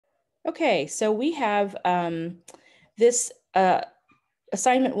Okay, so we have this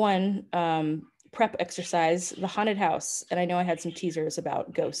assignment 1 prep exercise, the haunted house. And I know I had some teasers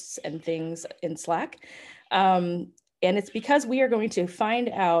about ghosts and things in Slack. And it's because we are going to find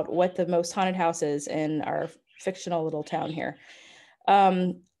out what the most haunted house is in our fictional little town here.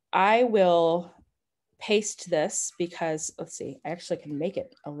 I will paste this because, let's see, I actually can make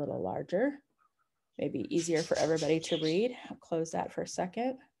it a little larger, maybe easier for everybody to read. I'll close that for a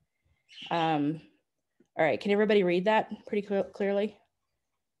second. All right, can everybody read that pretty clearly?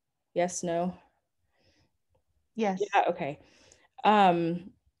 Yes, no? Yes. Yeah, okay.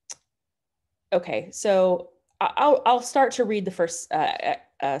 Okay, so I'll start to read the first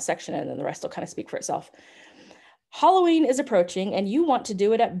section and then the rest will kind of speak for itself. Halloween is approaching and you want to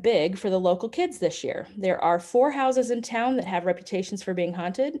do it up big for the local kids this year. There are 4 houses in town that have reputations for being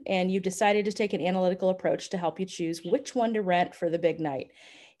haunted, and you've decided to take an analytical approach to help you choose which one to rent for the big night.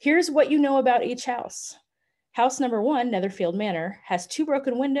 Here's what you know about each house. House number 1, Netherfield Manor, has 2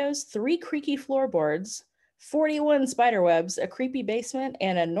 broken windows, 3 creaky floorboards, 41 spiderwebs, a creepy basement,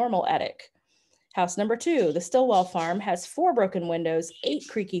 and a normal attic. House number 2, the Stillwell Farm, has 4 broken windows, 8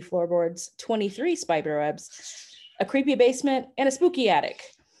 creaky floorboards, 23 spiderwebs, a creepy basement, and a spooky attic.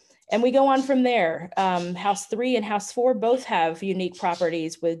 And we go on from there. House 3 and House 4 both have unique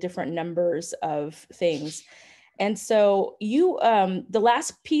properties with different numbers of things. And so the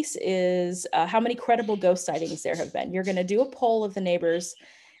last piece is how many credible ghost sightings there have been. You're going to do a poll of the neighbors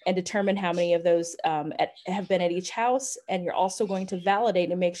and determine how many of those have been at each house. And you're also going to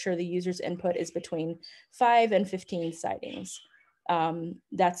validate and make sure the user's input is between 5 and 15 sightings.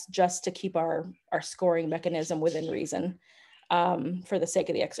 That's just to keep our scoring mechanism within reason for the sake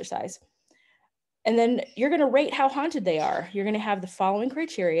of the exercise. And then you're going to rate how haunted they are. You're going to have the following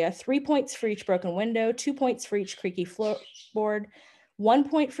criteria: 3 points for each broken window, 2 points for each creaky floorboard, 1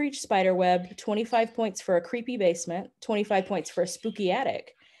 point for each spider web, 25 points for a creepy basement, 25 points for a spooky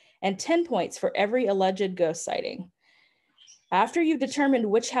attic, and 10 points for every alleged ghost sighting. After you've determined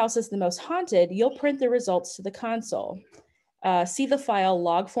which house is the most haunted, you'll print the results to the console. See the file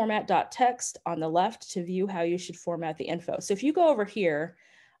logformat.txt on the left to view how you should format the info. So if you go over here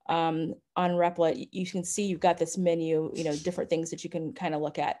on Replit, you can see you've got this menu, different things that you can kind of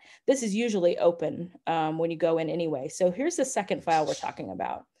look at. This is usually open when you go in anyway. So here's the second file we're talking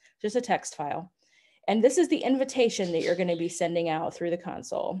about, just a text file. And this is the invitation that you're going to be sending out through the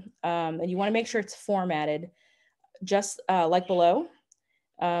console. And you want to make sure it's formatted just like below.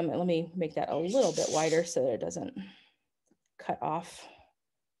 And let me make that a little bit wider so that it doesn't cut off.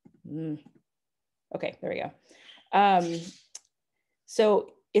 Okay, there we go.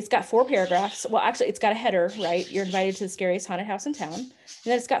 So it's got 4 paragraphs. Well, actually, it's got a header, right? You're invited to the scariest haunted house in town. And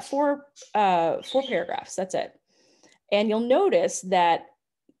then it's got 4 paragraphs. That's it. And you'll notice that,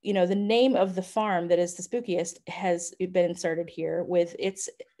 the name of the farm that is the spookiest has been inserted here with its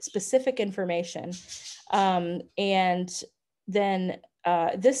specific information. And then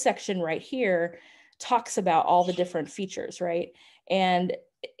this section right here talks about all the different features, right? And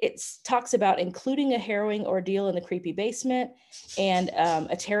it talks about including a harrowing ordeal in the creepy basement and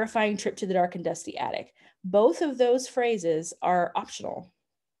a terrifying trip to the dark and dusty attic. Both of those phrases are optional.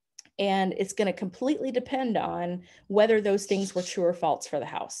 And it's going to completely depend on whether those things were true or false for the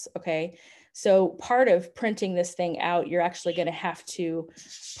house, okay? So part of printing this thing out, you're actually going to have to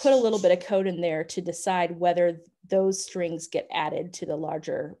put a little bit of code in there to decide whether those strings get added to the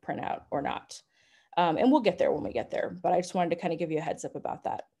larger printout or not. And we'll get there when we get there, but I just wanted to kind of give you a heads up about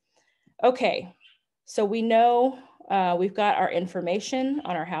that. Okay, so we know we've got our information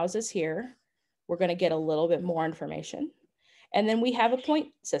on our houses here. We're going to get a little bit more information. And then we have a point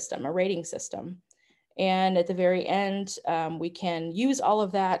system, a rating system. And at the very end, we can use all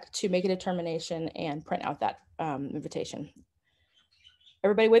of that to make a determination and print out that invitation.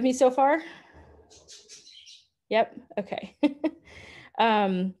 Everybody with me so far? Yep, okay.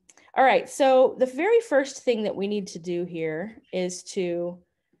 All right, so the very first thing that we need to do here is to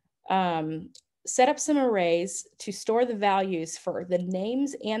set up some arrays to store the values for the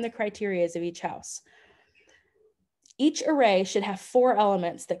names and the criteria of each house. Each array should have 4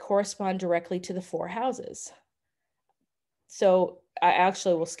 elements that correspond directly to the 4 houses. So I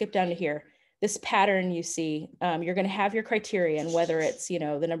actually will skip down to here. This pattern you see, you're going to have your criterion, whether it's, the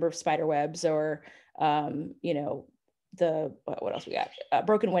number of spider webs or, what else we got?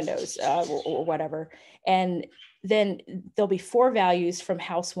 Broken windows or whatever. And then there'll be 4 values from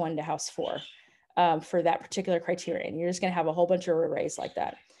house 1 to house 4 for that particular criterion. You're just going to have a whole bunch of arrays like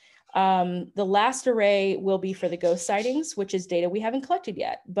that. The last array will be for the ghost sightings, which is data we haven't collected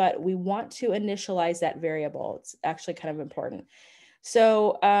yet, but we want to initialize that variable. It's actually kind of important.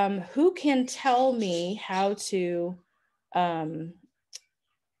 So who can tell me how to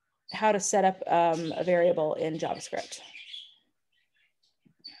set up a variable in JavaScript?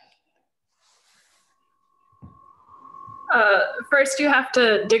 First, you have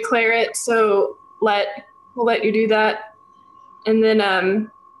to declare it. So we'll let you do that. And then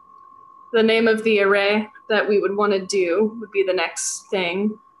the name of the array that we would want to do would be the next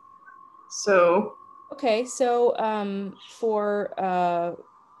thing. So. Okay, so for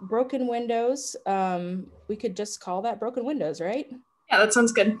broken windows, we could just call that broken windows, right? Yeah, that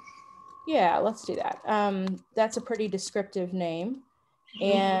sounds good. Yeah, let's do that. That's a pretty descriptive name.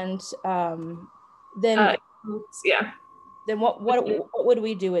 And then yeah. Then what would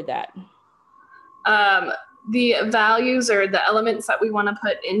we do with that? The values or the elements that we want to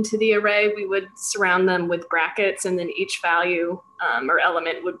put into the array, we would surround them with brackets, and then each value or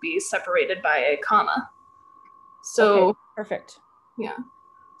element would be separated by a comma. So okay, perfect. Yeah.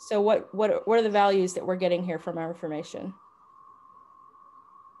 So what are the values that we're getting here from our information?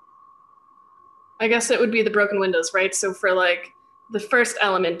 I guess it would be the broken windows, right? So for like the first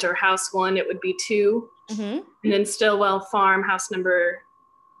element or house 1, it would be 2. And then Stillwell Farm, house number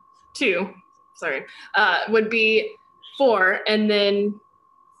 2, would be 4. And then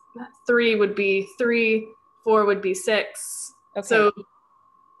 3 would be 3, 4 would be 6. Okay. So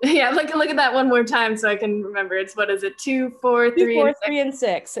yeah, look at that one more time so I can remember. It's, what is it? 2, 4, 3, 4, 3, and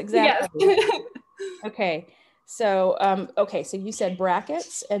 6. Exactly. Yes. Okay. So okay, so you said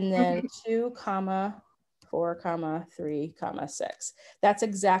brackets and then 2, 4, 3, 6. That's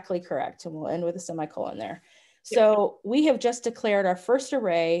exactly correct. And we'll end with a semicolon there. So we have just declared our first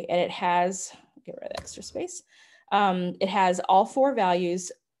array, and it has, get rid of the extra space. It has all 4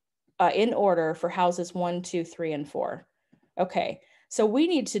 values in order for houses 1, 2, 3, and 4. Okay, so we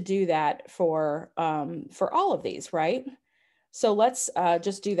need to do that for all of these, right? So let's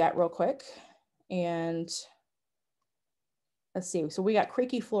just do that real quick. And let's see. So we got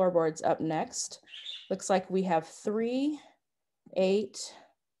creaky floorboards up next. Looks like we have 3, 8,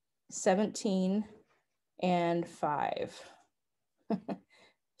 17, and 5.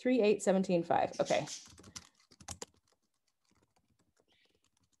 3, 8, 17, 5. Okay.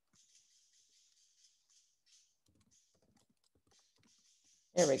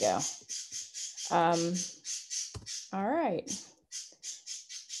 There we go. All right.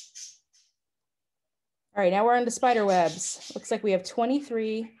 All right, now we're into spider webs. Looks like we have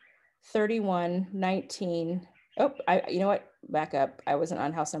 23, 31, 19. Oh, you know what? Back up. I wasn't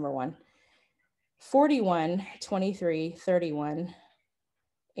on house number 1. 41, 23, 31,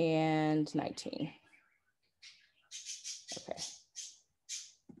 and 19. Okay.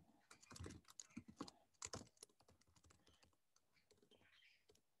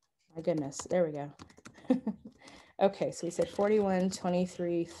 My goodness, there we go. Okay, so we said 41,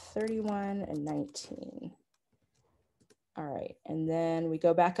 23, 31, and 19. All right, and then we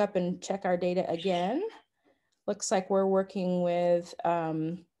go back up and check our data again. Looks like we're working with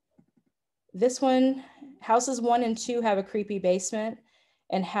this one. Houses 1 and 2 have a creepy basement,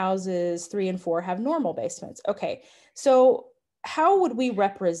 and houses 3 and 4 have normal basements. Okay, so how would we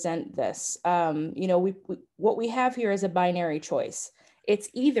represent this? You know, what we have here is a binary choice. It's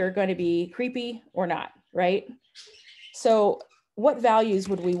either going to be creepy or not, right? So what values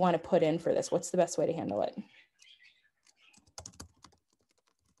would we want to put in for this? What's the best way to handle it?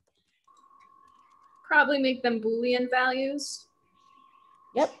 Probably make them Boolean values.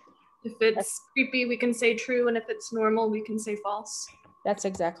 Yep. If it's creepy, we can say true, and if it's normal, we can say false. That's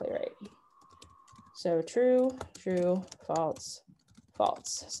exactly right. So true, true, false,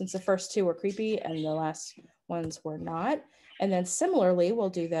 false. Since the first 2 were creepy and the last ones were not. And then similarly, we'll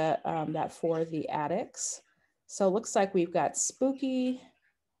do that for the attics. So it looks like we've got spooky,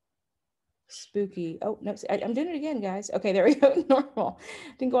 spooky. Oh, no, I'm doing it again, guys. Okay, there we go. Normal.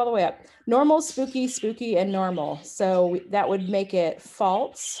 Didn't go all the way up. Normal, spooky, spooky, and normal. So that would make it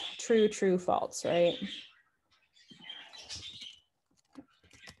false, true, true, false, right?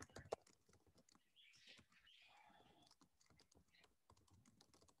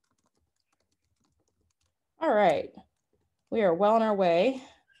 All right. We are well on our way.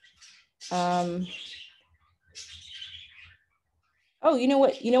 Oh, you know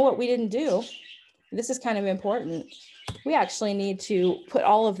what we didn't do? This is kind of important. We actually need to put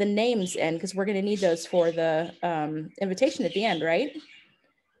all of the names in because we're going to need those for the invitation at the end, right?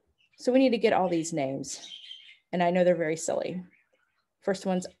 So we need to get all these names. And I know they're very silly. First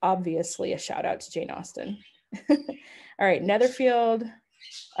one's obviously a shout out to Jane Austen. All right, Netherfield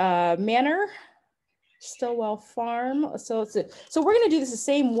Manor, Stillwell Farm. So we're going to do this the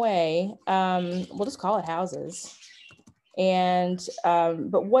same way. We'll just call it houses. And,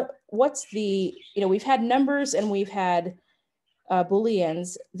 but what's the, we've had numbers and we've had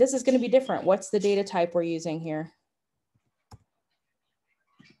Booleans. This is going to be different. What's the data type we're using here?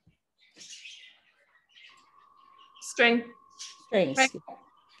 String. Strings. Right.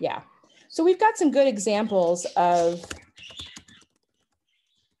 Yeah. So we've got some good examples of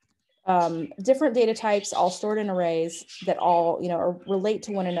different data types all stored in arrays that all, relate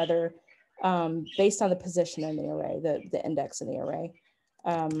to one another based on the position in the array, the index in the array.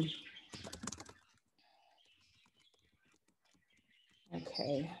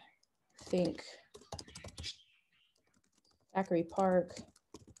 Okay, think Zachary Park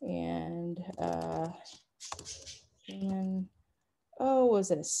and was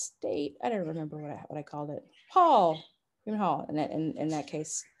it a state? I don't remember what I called it. Hall, Hall. And in that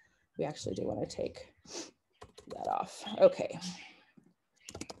case, we actually do want to take that off. Okay.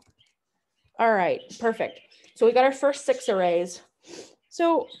 All right, perfect. So we got our first 6 arrays.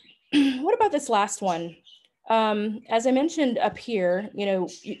 So what about this last one? As I mentioned up here,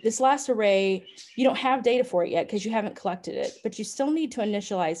 this last array, you don't have data for it yet because you haven't collected it, but you still need to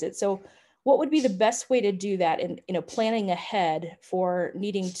initialize it. So what would be the best way to do that in planning ahead for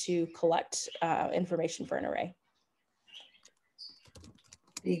needing to collect information for an array?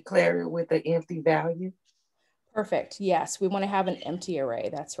 Declare it with an empty value. Perfect. Yes, we want to have an empty array.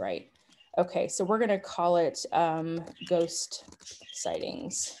 That's right. Okay, so we're going to call it ghost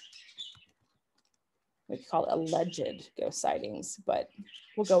sightings. We could call it alleged ghost sightings, but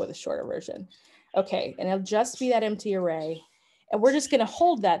we'll go with a shorter version. Okay, and it'll just be that empty array. And we're just going to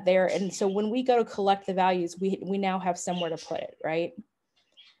hold that there. And so when we go to collect the values, we now have somewhere to put it, right?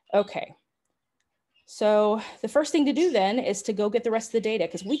 Okay. So the first thing to do then is to go get the rest of the data,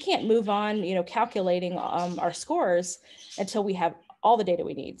 because we can't move on, calculating our scores until we have all the data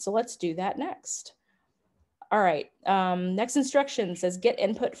we need. So let's do that next. All right, next instruction says get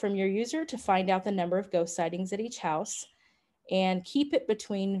input from your user to find out the number of ghost sightings at each house and keep it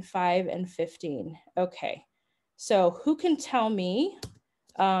between 5 and 15. Okay, so who can tell me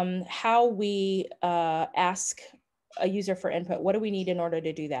how we ask a user for input? What do we need in order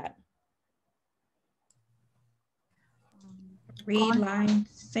to do that? Read line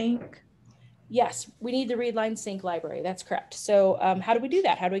sync. Yes, we need the read line sync library. That's correct. So how do we do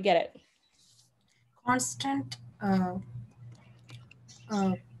that? How do we get it? Constant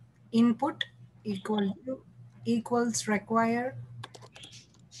input equals require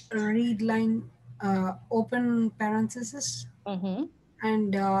read line open parenthesis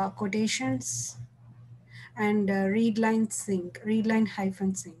and quotations and read line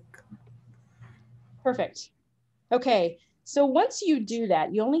hyphen sync. Perfect. Okay, so once you do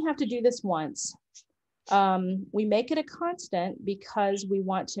that, you only have to do this once. We make it a constant because we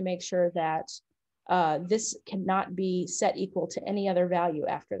want to make sure that this cannot be set equal to any other value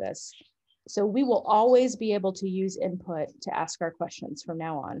after this. So we will always be able to use input to ask our questions from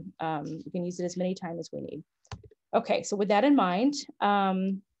now on. We can use it as many times as we need. Okay, so with that in mind,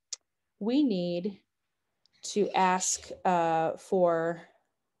 we need to ask for,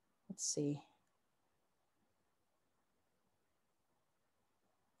 let's see.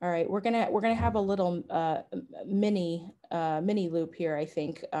 All right, we're gonna have a little mini loop here. I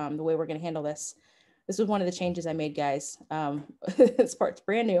think the way we're gonna handle this. This was one of the changes I made, guys. This part's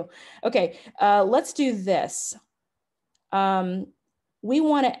brand new. Okay, let's do this. We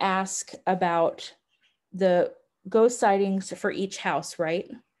want to ask about the ghost sightings for each house, right?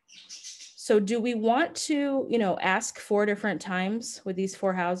 So do we want to, ask 4 different times with these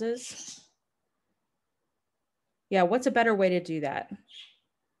 4 houses? Yeah, what's a better way to do that?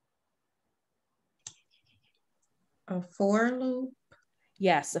 A for loop?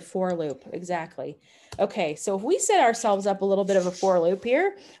 Yes, a for loop, exactly. Okay, so if we set ourselves up a little bit of a for loop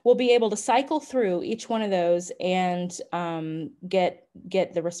here, we'll be able to cycle through each one of those and get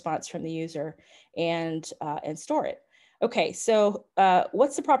the response from the user and store it. Okay, so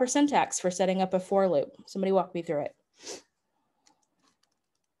what's the proper syntax for setting up a for loop? Somebody walk me through it.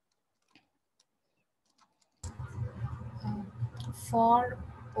 For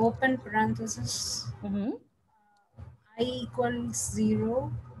open parenthesis, I equals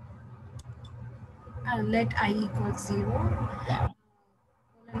 0, and let I equals 0. Yeah.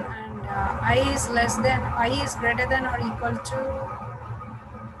 And I is greater than or equal to.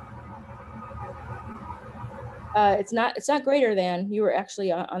 It's not greater than. You were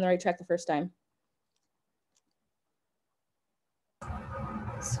actually on the right track the first time.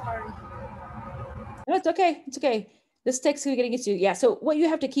 Sorry. No, it's okay. It's okay. This takes getting used to. Yeah. So what you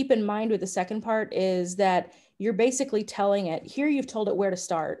have to keep in mind with the second part is that you're basically telling it, here you've told it where to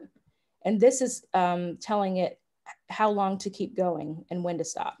start. And this is telling it how long to keep going and when to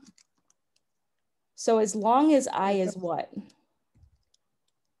stop. So as long as I is what?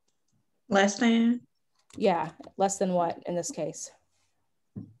 Less than? Yeah, less than what in this case?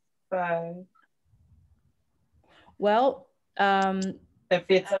 5. Well,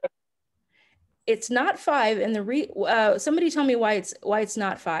 If it's not 5, and somebody tell me why it's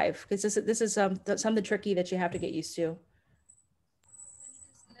not 5, because this is something tricky that you have to get used to.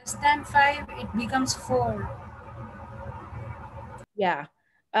 Less than 5, it becomes 4. Yeah.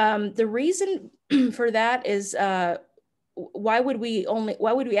 The reason for that is why would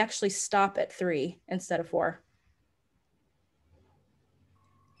we actually stop at 3 instead of 4?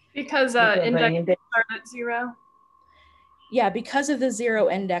 Because index start at 0. Yeah, because of the 0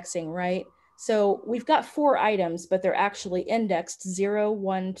 indexing, right? So we've got 4 items, but they're actually indexed 0,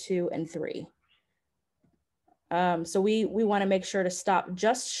 1, 2, and 3. So we want to make sure to stop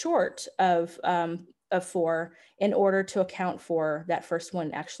just short of 4 in order to account for that first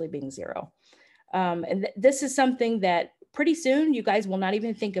one actually being 0. And this is something that pretty soon you guys will not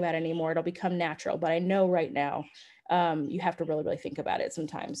even think about anymore. It'll become natural, but I know right now you have to really, really think about it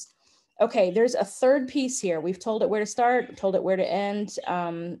sometimes. Okay, there's a third piece here. We've told it where to start, told it where to end.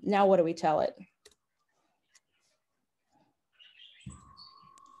 Now what do we tell it?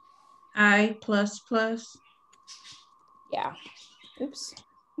 I plus plus. Yeah, oops,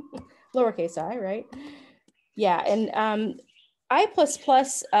 lowercase I, right? Yeah, and I plus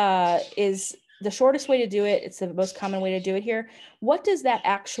plus is the shortest way to do it. It's the most common way to do it here. What does that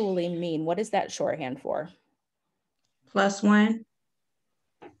actually mean? What is that shorthand for? +1.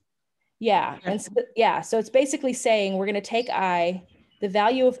 Yeah, and so it's basically saying we're going to take I, the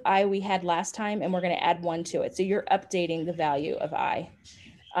value of I we had last time, and we're going to add 1 to it. So you're updating the value of I.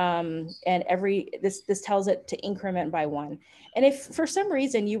 And this tells it to increment by 1. And if for some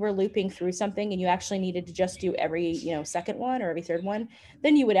reason you were looping through something and you actually needed to just do every second one or every third one,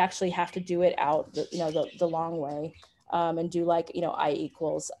 then you would actually have to do it out the long way, and do like I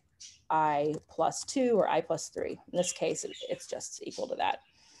equals I plus 2 or I plus 3. In this case, it's just equal to that.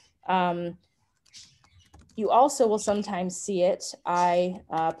 You also will sometimes see it I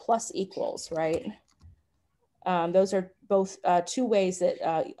plus equals, right? Those are both two ways that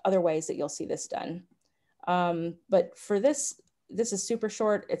other ways that you'll see this done. But for this is super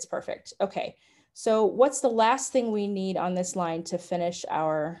short. It's perfect. Okay. So what's the last thing we need on this line to finish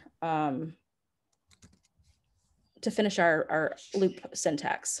our loop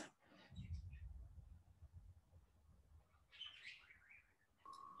syntax?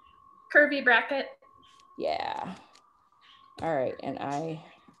 Curvy bracket. Yeah. All right. And I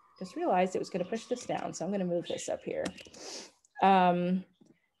just realized it was going to push this down. So I'm going to move this up here.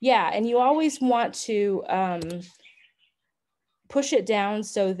 Yeah. And you always want to push it down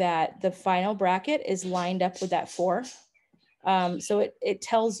so that the final bracket is lined up with that 4. So it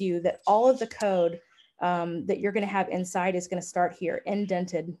tells you that all of the code that you're going to have inside is going to start here,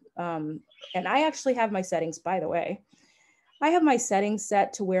 indented. And I actually have my settings, by the way. I have my settings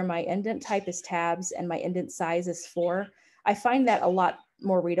set to where my indent type is tabs and my indent size is 4. I find that a lot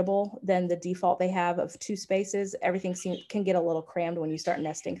more readable than the default they have of 2 spaces. Everything can get a little crammed when you start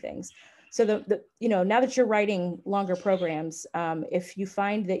nesting things. So now that you're writing longer programs, if you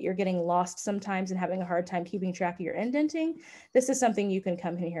find that you're getting lost sometimes and having a hard time keeping track of your indenting, this is something you can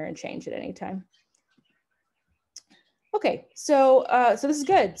come in here and change at any time. Okay, so this is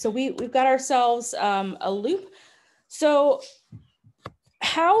good. So we've got ourselves a loop. So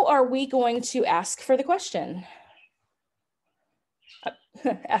how are we going to ask for the question?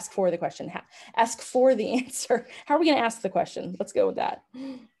 Ask for the question. Ask for the answer. How are we going to ask the question? Let's go with that.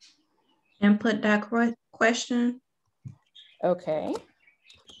 Input that question. Okay.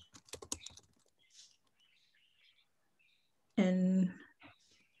 And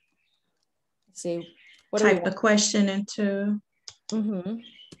let's see. What type the question into. Mm-hmm.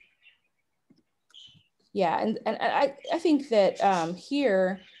 Yeah, and I think that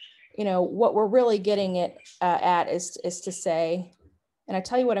here, what we're really getting it at is to say, and I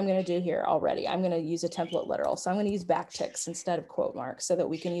tell you what I'm going to do here already. I'm going to use a template literal. So I'm going to use backticks instead of quote marks so that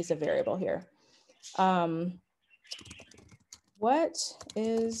we can use a variable here. What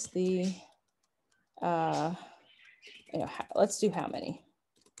is the, let's do how many?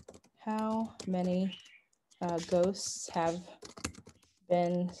 How many ghosts have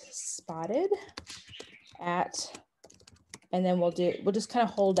been spotted at, and then we'll just kind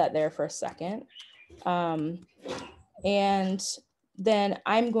of hold that there for a second. And then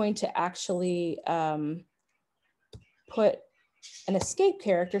I'm going to actually put an escape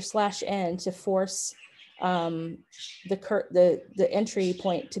character /n to force the entry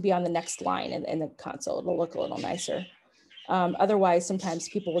point to be on the next line in the console. It'll look a little nicer. Otherwise, sometimes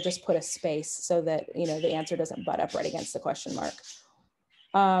people will just put a space so that, you know, the answer doesn't butt up right against the question mark.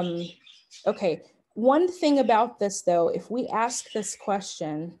 Okay, one thing about this though, if we ask this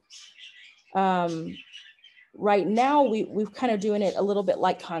question, right now we're kind of doing it a little bit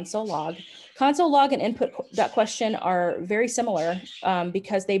like console log. Console log and input.question are very similar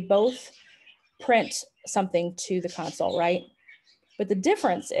because they both print something to the console, right? But the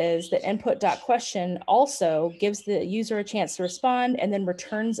difference is that input.question also gives the user a chance to respond and then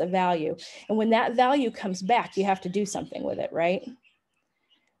returns a value. And when that value comes back, you have to do something with it, right?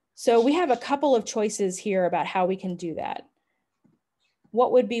 So we have a couple of choices here about how we can do that.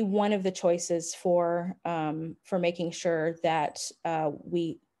 What would be one of the choices for making sure that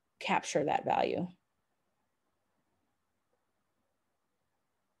we capture that value?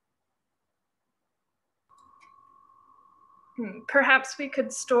 Perhaps we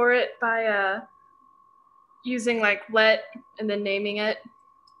could store it by using like let and then naming it.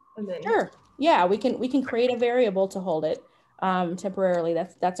 And then... Sure. Yeah, we can create a variable to hold it temporarily.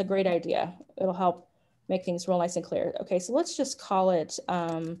 That's a great idea. It'll help make things real nice and clear. Okay, so let's just call it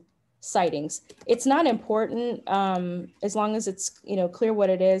sightings. It's not important as long as it's, you know, clear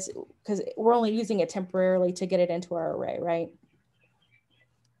what it is, because we're only using it temporarily to get it into our array, right?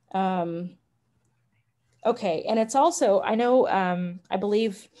 Okay, and it's also, I know, I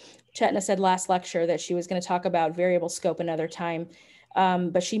believe Chetna said last lecture that she was going to talk about variable scope another time,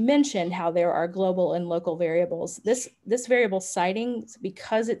 but she mentioned how there are global and local variables. This variable sightings,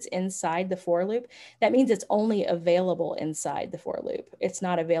 because it's inside the for loop, that means it's only available inside the for loop. It's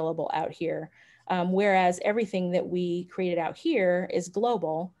not available out here. Whereas everything that we created out here is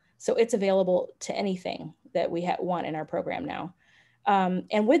global, so it's available to anything that we want in our program now.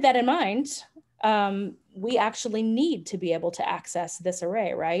 And with that in mind, we actually need to be able to access this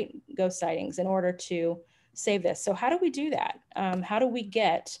array, right? Ghost sightings in order to save this. So how do we do that? How do we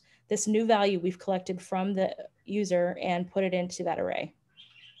get this new value we've collected from the user and put it into that array?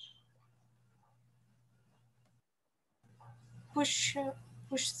 Push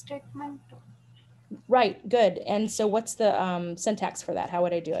statement. Right, good. And so what's the syntax for that? How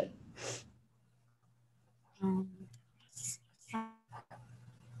would I do it?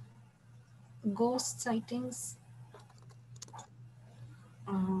 Ghost sightings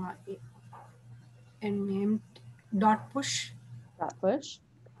and named dot push. Dot push.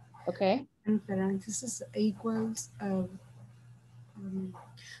 Okay. And parenthesis equals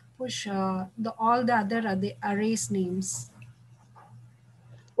push all the other the arrays names.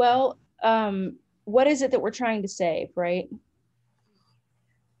 Well, what is it that we're trying to save, right?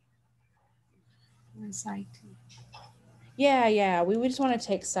 Sighting. Yeah, we just want to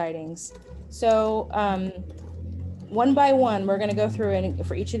take sightings. So one by one, we're going to go through and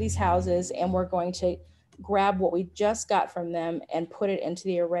for each of these houses, and we're going to grab what we just got from them and put it into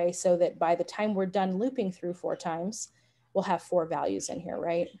the array so that by the time we're done looping through 4 times, we'll have 4 values in here,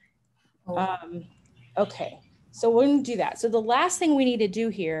 right? Oh. Okay, so we're going to do that. So the last thing we need to do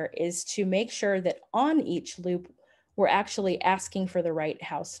here is to make sure that on each loop, we're actually asking for the right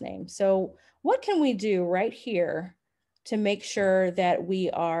house name. So what can we do right here to make sure that we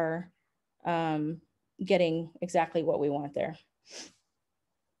are getting exactly what we want there?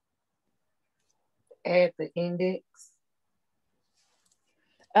 Add the index.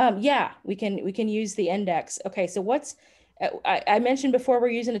 Yeah, we can use the index. Okay, so what's, I mentioned before we're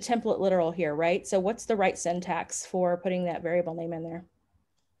using a template literal here, right? So what's the right syntax for putting that variable name in there?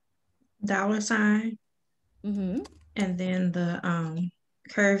 $. Mm-hmm. And then the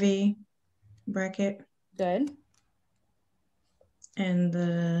curvy bracket. Good. And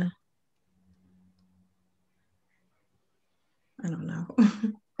the, I don't know.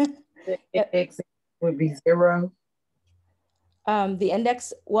 The index would be 0. The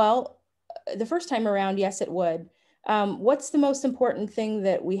index, well, the first time around, yes, it would. What's the most important thing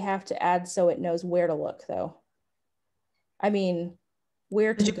that we have to add so it knows where to look, though? I mean,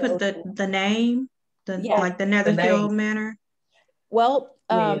 where Did to you go? put the name, Yeah. like the Netherfield manor? Well,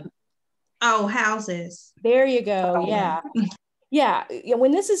 oh, houses. there you go. Oh, yeah. Yeah,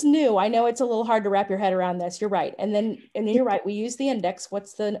 when this is new, I know it's a little hard to wrap your head around this. You're right. And then you're right. We use the index.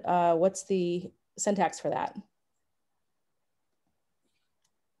 What's the syntax for that?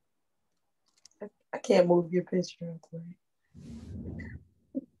 I can't move your picture.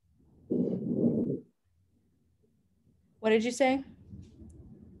 What did you say?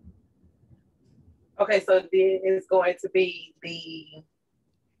 Okay, so then it's going to be the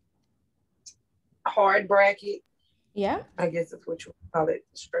hard bracket. Yeah. I guess that's what you call it,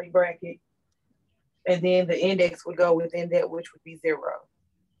 straight bracket. And then the index would go within that, which would be 0.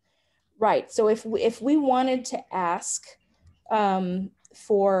 Right. So if we wanted to ask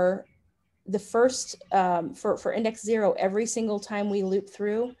for the first, for index 0 every single time we loop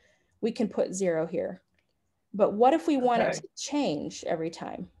through, we can put 0 here. But what if we want it to change every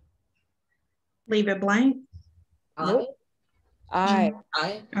time? Leave it blank. Nope. I.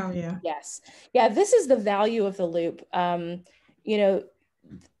 Oh yeah. Yes. Yeah, this is the value of the loop. You know,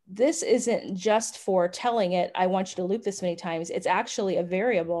 this isn't just for telling it, I want you to loop this many times. It's actually a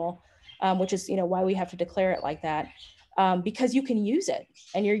variable, which is, you know, why we have to declare it like that, because you can use it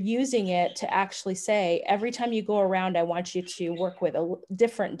and you're using it to actually say, every time you go around, I want you to work with a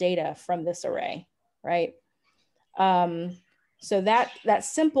different data from this array, right? So that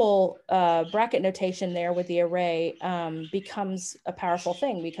simple bracket notation there with the array becomes a powerful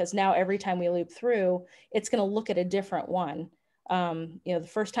thing, because now every time we loop through, it's going to look at a different one. You know, the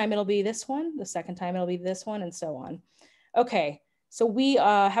first time it'll be this one, the second time it'll be this one, and so on. Okay, so we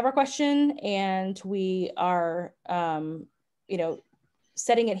have our question, and we are, you know,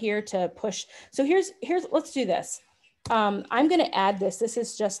 setting it here to push. So here's let's do this. I'm going to add this. This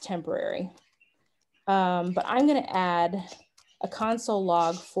is just temporary, but I'm going to add a console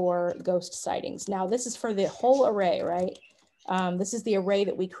log for ghost sightings. Now this is for the whole array, right? This is the array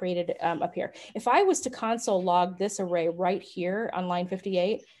that we created up here. If I was to console log this array right here on line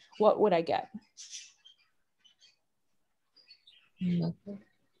 58, what would I get? Nothing.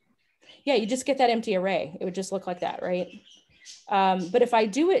 Yeah, you just get that empty array. It would just look like that, right? But if I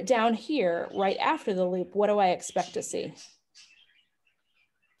do it down here right after the loop, what do I expect to see?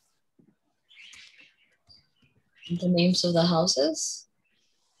 The names of the houses?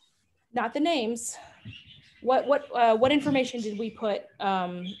 Not the names. What information did we put?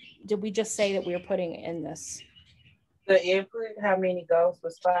 Did we just say that we were putting in this? The input, how many ghosts were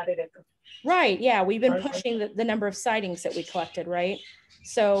spotted at the... Right, yeah, we've been pushing the number of sightings that we collected, right?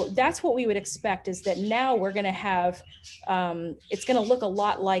 So that's what we would expect, is that now we're gonna have, it's gonna look a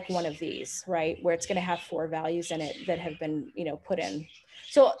lot like one of these, right? Where it's gonna have 4 values in it that have been, you know, put in.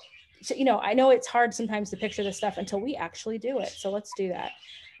 So, you know, I know it's hard sometimes to picture this stuff until we actually do it. So let's do that.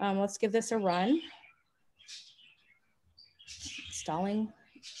 Let's give this a run. Stalling,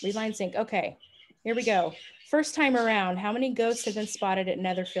 reline sync. Okay, here we go. First time around, how many ghosts have been spotted at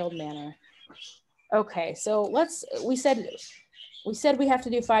Netherfield Manor? Okay, so we said we have to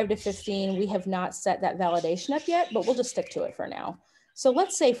do 5 to 15. We have not set that validation up yet, but we'll just stick to it for now. So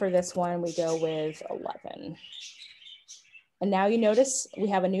let's say for this one, we go with 11. And now you notice we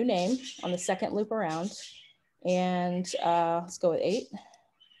have a new name on the second loop around. And let's go with 8.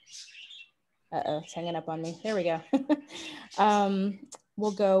 Uh-oh, it's hanging up on me. There we go.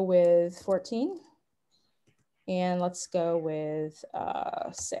 We'll go with 14. And let's go with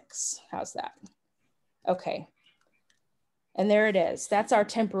 6. How's that? Okay. And there it is. That's our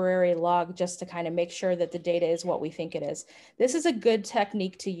temporary log, just to kind of make sure that the data is what we think it is. This is a good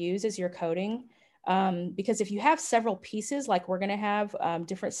technique to use as you're coding, because if you have several pieces, like we're going to have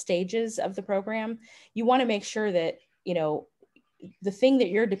different stages of the program, you want to make sure that, you know, the thing that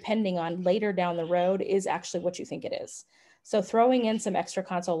you're depending on later down the road is actually what you think it is. So throwing in some extra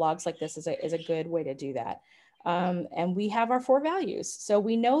console logs like this is a good way to do that. And we have our 4 values. So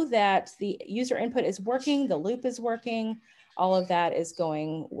we know that the user input is working, the loop is working, all of that is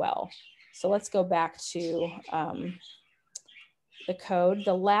going well. So let's go back to the code.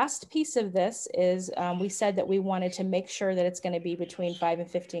 The last piece of this is we said that we wanted to make sure that it's going to be between 5 and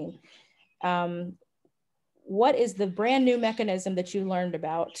 15. What is the brand new mechanism that you learned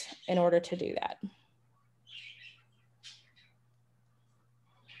about in order to do that?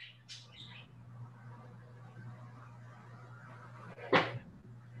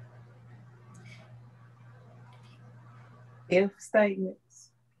 If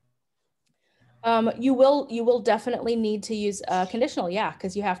statements. You will definitely need to use a conditional, yeah,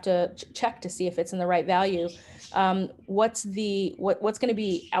 because you have to check to see if it's in the right value. What's going to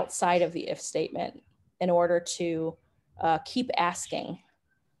be outside of the if statement in order to keep asking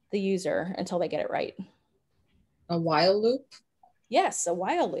the user until they get it right? A while loop? Yes, a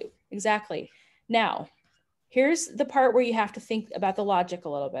while loop, exactly. Now, here's the part where you have to think about the logic a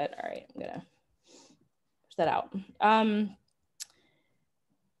little bit. All right, I'm gonna push that out.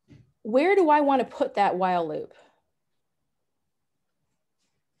 Where do I want to put that while loop?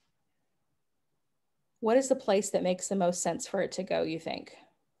 What is the place that makes the most sense for it to go, you think?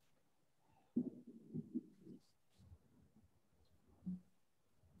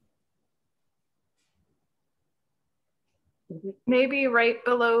 Maybe right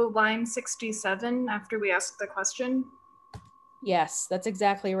below line 67 after we ask the question. Yes, that's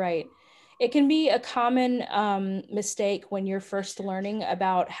exactly right. It can be a common mistake when you're first learning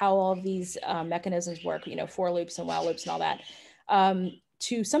about how all of these mechanisms work, you know, for loops and while loops and all that,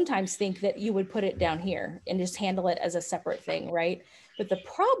 to sometimes think that you would put it down here and just handle it as a separate thing, right? But the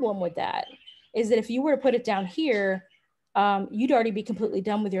problem with that is that if you were to put it down here, you'd already be completely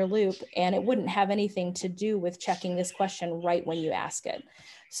done with your loop and it wouldn't have anything to do with checking this question right when you ask it.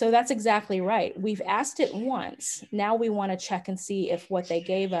 So that's exactly right. We've asked it once. Now we want to check and see if what they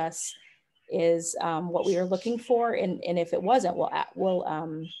gave us is what we are looking for. And if it wasn't,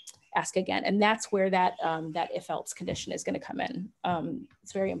 we'll ask again. And that's where that, that if else condition is going to come in.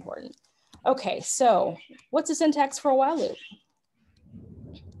 It's very important. Okay, so what's the syntax for a while loop?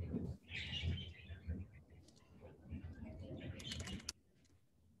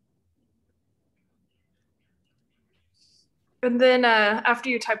 And then after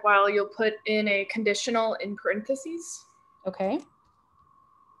you type while, you'll put in a conditional in parentheses. Okay.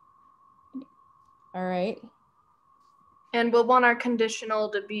 All right. And we'll want our conditional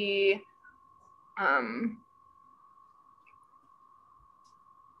to be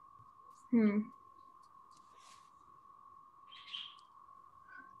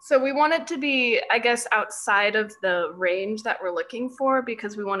So we want it to be, I guess, outside of the range that we're looking for,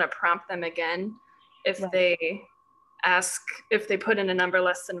 because we want to prompt them again if Right. they ask, if they put in a number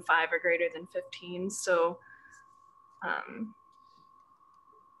less than 5 or greater than 15. So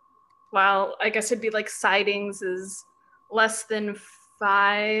while I guess it'd be like sightings is less than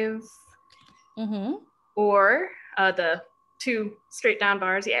 5, or the 2 straight down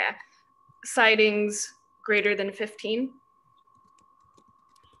bars, yeah. Sightings greater than 15.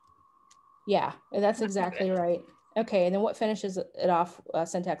 Yeah, that's exactly right. Okay, and then what finishes it off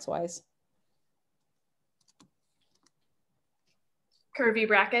syntax-wise? Curvy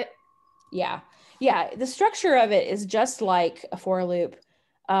bracket. Yeah, yeah, the structure of it is just like a for loop,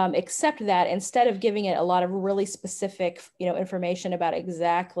 except that instead of giving it a lot of really specific, you know, information about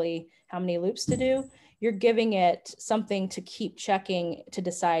exactly how many loops to do, you're giving it something to keep checking to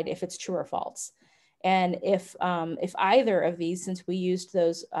decide if it's true or false. And if either of these, since we used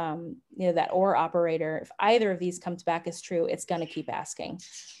those, you know, that or operator, if either of these comes back as true, it's going to keep asking.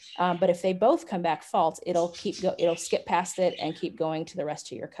 But if they both come back false, it'll skip past it and keep going to the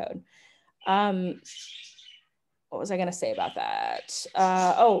rest of your code. What was I going to say about that?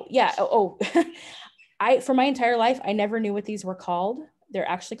 Oh yeah. For my entire life, I never knew what these were called. They're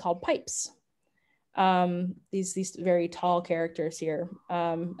actually called pipes. These very tall characters here.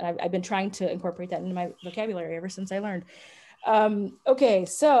 And I've been trying to incorporate that into my vocabulary ever since I learned. Okay,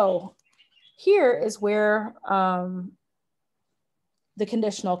 so here is where the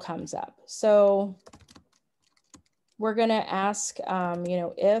conditional comes up. So we're gonna ask, you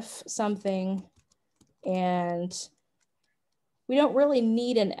know, if something, and we don't really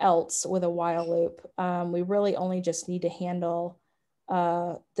need an else with a while loop. We really only just need to handle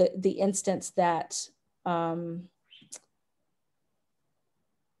the instance that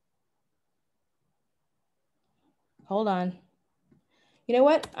hold on. You know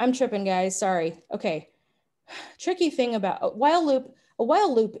what? I'm tripping, guys. Sorry. Okay. Tricky thing about a while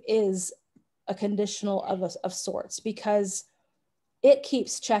loop is a conditional of sorts, because it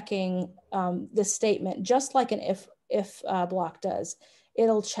keeps checking the statement just like an if block does.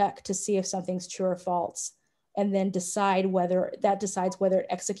 It'll check to see if something's true or false, and then decides whether it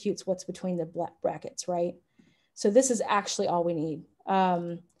executes what's between the brackets, right? So this is actually all we need.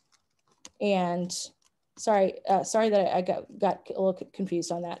 And sorry that I got a little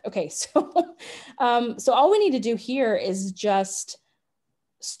confused on that. Okay, so so all we need to do here is just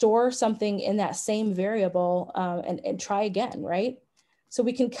store something in that same variable and try again, right? So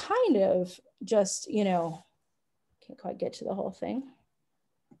we can kind of just, you know, can't quite get to the whole thing.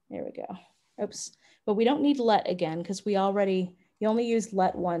 There we go. Oops. But we don't need let again, because you only use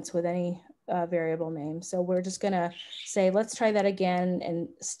let once with any variable name. So we're just gonna say, let's try that again and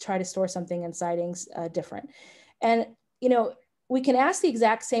try to store something in sightings different. And, you know, we can ask the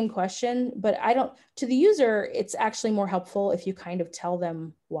exact same question, but to the user, it's actually more helpful if you kind of tell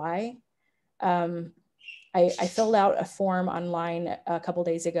them why. I filled out a form online a couple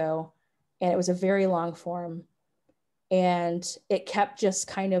days ago, and it was a very long form, and it kept just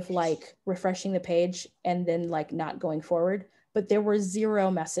kind of like refreshing the page and then like not going forward. But there were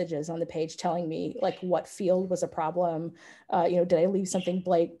 0 messages on the page telling me like what field was a problem. You know, did I leave something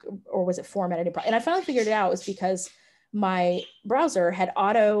blank, or was it formatted? And I finally figured it out. It was because my browser had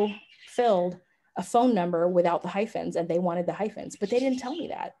auto-filled a phone number without the hyphens, and they wanted the hyphens, but they didn't tell me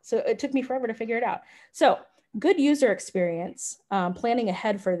that. So it took me forever to figure it out. So good user experience, planning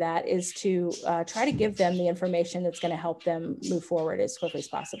ahead for that, is to try to give them the information that's going to help them move forward as quickly as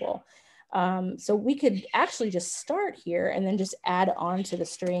possible. So we could actually just start here and then just add on to the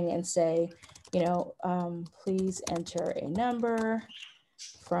string and say, you know, please enter a number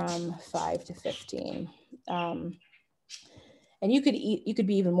from 5 to 15. And you could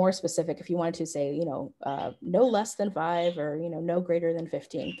be even more specific if you wanted to say, you know, no less than 5 or, you know, no greater than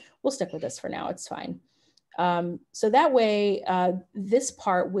 15. We'll stick with this for now. It's fine. So that way, this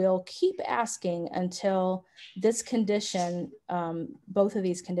part will keep asking until this condition, both of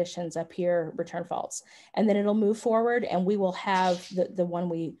these conditions up here return false. And then it'll move forward and we will have the one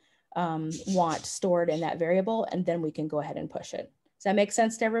we want stored in that variable, and then we can go ahead and push it. Does that make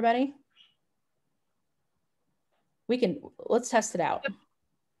sense to everybody? Let's test it out.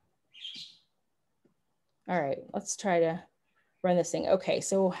 All right, let's try to run this thing. Okay,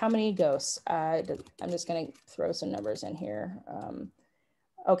 so how many ghosts? I'm just gonna throw some numbers in here.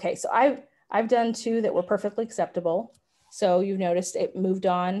 Okay, so I've done 2 that were perfectly acceptable. So you've noticed it moved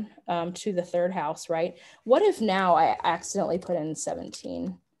on to the 3rd house, right? What if now I accidentally put in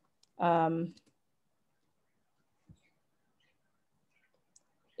 17?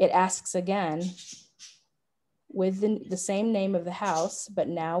 It asks again with the same name of the house, but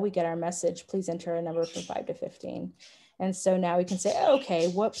now we get our message, please enter a number from 5 to 15. And so now we can say, oh, okay,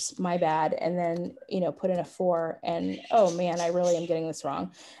 whoops, my bad. And then, you know, put in a 4 and, oh man, I really am getting this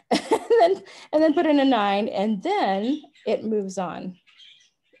wrong. and then put in a 9 and then it moves on.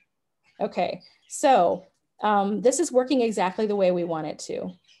 Okay, so this is working exactly the way we want it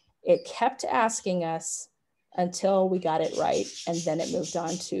to. It kept asking us until we got it right. And then it moved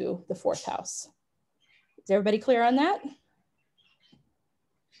on to the 4th house. Is everybody clear on that?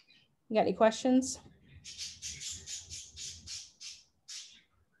 You got any questions?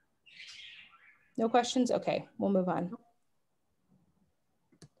 No questions? Okay, we'll move on.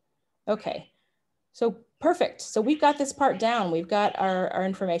 Okay, so perfect. So we've got this part down. We've got our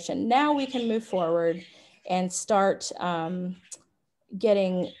information. Now we can move forward and start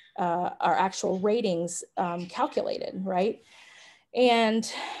getting our actual ratings calculated, right? And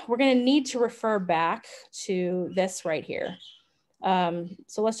we're going to need to refer back to this right here.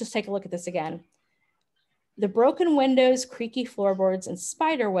 So let's just take a look at this again. The broken windows, creaky floorboards, and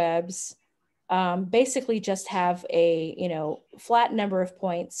spider webs basically just have a, you know, flat number of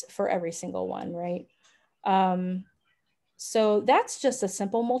points for every single one, right? So that's just a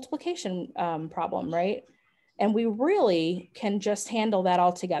simple multiplication problem, right? And we really can just handle that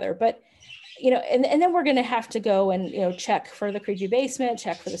all together. But you know, and then we're going to have to go and, you know, check for the creepy basement,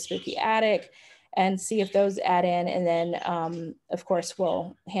 check for the spooky attic, and see if those add in. And then, of course,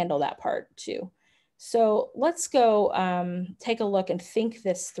 we'll handle that part too. So let's go take a look and think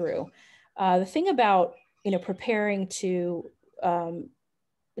this through. The thing about, you know, preparing to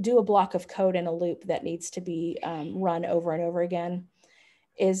do a block of code in a loop that needs to be run over and over again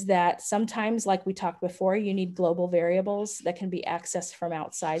is that sometimes, like we talked before, you need global variables that can be accessed from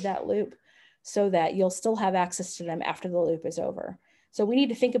outside that loop, so that you'll still have access to them after the loop is over. So we need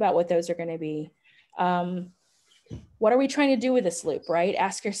to think about what those are going to be. What are we trying to do with this loop, right?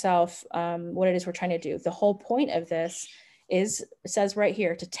 Ask yourself what it is we're trying to do. The whole point of this is, it says right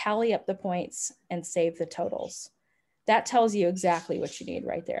here, to tally up the points and save the totals. That tells you exactly what you need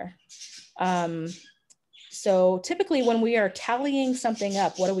right there. So typically when we are tallying something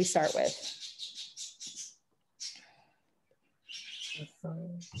up, what do we start with?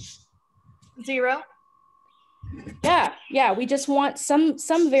 0. Yeah, we just want some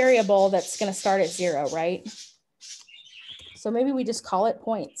variable that's going to start at 0, right? So maybe we just call it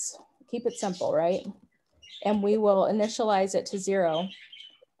points. Keep it simple, right? And we will initialize it to 0.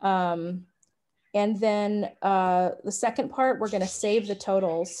 And then the second part, we're going to save the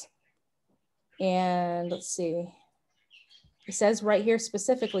totals. And let's see. It says right here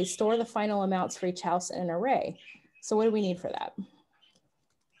specifically, store the final amounts for each house in an array. So what do we need for that?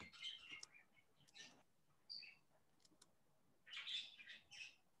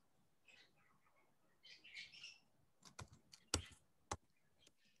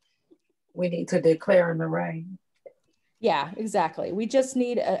 We need to declare an array. Yeah, exactly. We just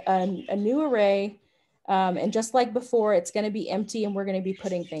need a new array. And just like before, it's going to be empty and we're going to be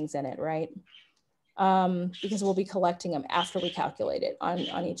putting things in it, right? Because we'll be collecting them after we calculate it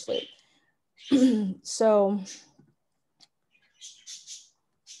on each loop. So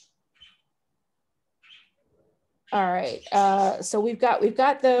all right, so we've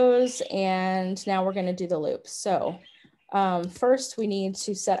got those, and now we're going to do the loop. So first we need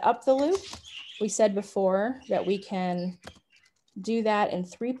to set up the loop. We said before that we can do that in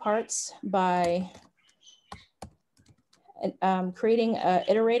 3 parts by creating an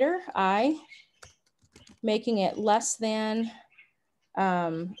iterator, I, making it less than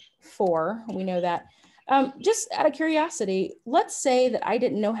 4, we know that. Just out of curiosity, let's say that I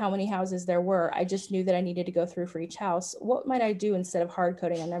didn't know how many houses there were. I just knew that I needed to go through for each house. What might I do instead of hard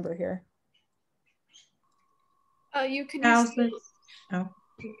coding a number here? You could use Houses. Oh,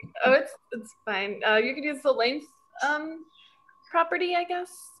 it's fine. You could use the length property, I guess.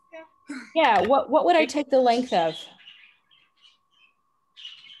 Yeah, what would I take the length of?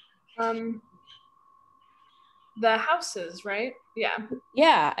 The houses, right? Yeah.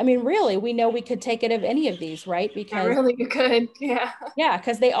 Yeah, I mean, really, we know we could take it of any of these, right? Because really, you could. Yeah. Yeah,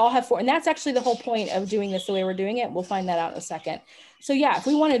 because they all have 4. And that's actually the whole point of doing this the way we're doing it. We'll find that out in a second. So yeah, if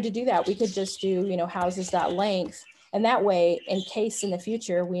we wanted to do that, we could just do, you know, houses.length. And that way, in case in the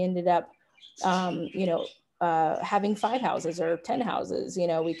future, we ended up, you know, having 5 houses or 10 houses, you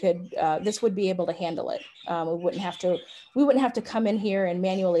know, we could, this would be able to handle it. We wouldn't have to come in here and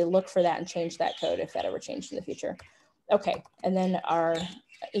manually look for that and change that code if that ever changed in the future. Okay, and then our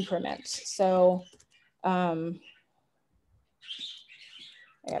increment. So, I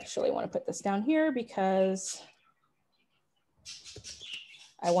actually want to put this down here because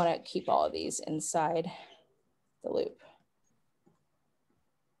I want to keep all of these inside the loop.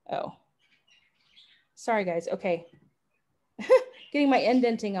 Oh, sorry guys. Okay. Getting my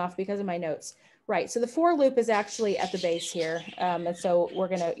indenting off because of my notes. Right, so the for loop is actually at the base here. And so we're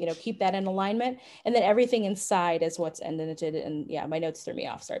gonna, you know, keep that in alignment, and then everything inside is what's indented. And yeah, my notes threw me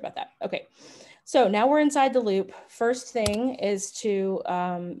off, sorry about that. Okay, so now we're inside the loop. First thing is to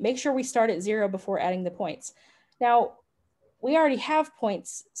make sure we start at 0 before adding the points. Now, we already have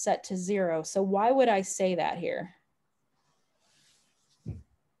points set to 0, so why would I say that here?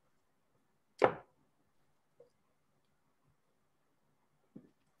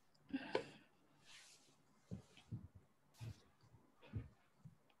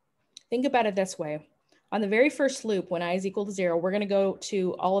 Think about it this way. On the very first loop, when I is equal to 0, we're going to go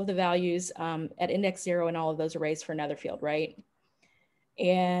to all of the values at index 0 in all of those arrays for another field, right?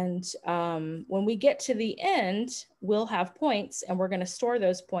 And when we get to the end, we'll have points, and we're going to store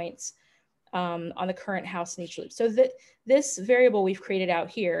those points on the current house in each loop. So this variable we've created out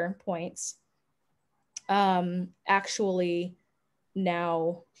here, points, actually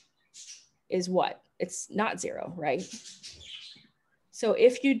now is what? It's not 0, right? So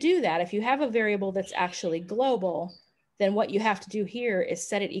if you do that, if you have a variable that's actually global, then what you have to do here is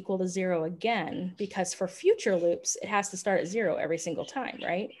set it equal to 0 again, because for future loops, it has to start at 0 every single time,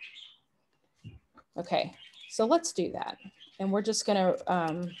 right? Okay, so let's do that. And we're just gonna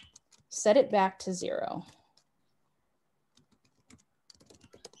set it back to 0.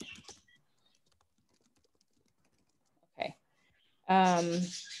 Okay.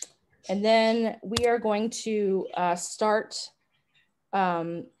 And then we are going to start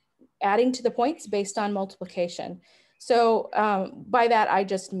adding to the points based on multiplication. So by that, I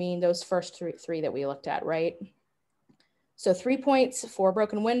just mean those first three that we looked at, right? So 3 points for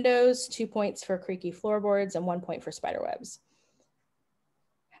broken windows, 2 points for creaky floorboards, and 1 point for spider webs.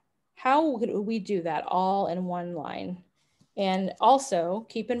 How would we do that all in one line? And also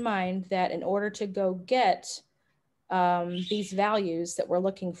keep in mind that in order to go get these values that we're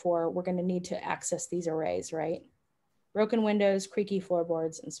looking for, we're going to need to access these arrays, right? Broken windows, creaky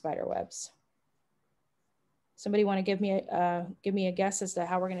floorboards, and spider webs. Somebody want to give me a guess as to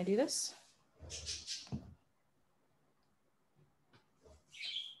how we're going to do this?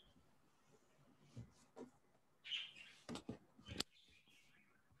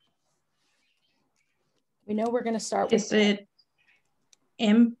 We know we're going to start with. Is it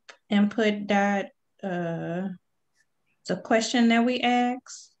input dot the question that we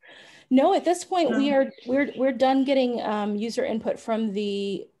asked? No, at this point we're done getting user input from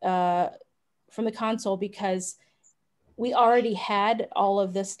the console, because we already had all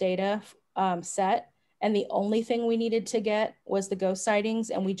of this data set, and the only thing we needed to get was the ghost sightings,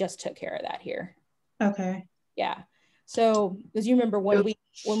 and we just took care of that here. Okay. Yeah. So, because you remember when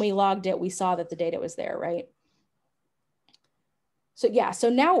we logged it, we saw that the data was there, right? So yeah, so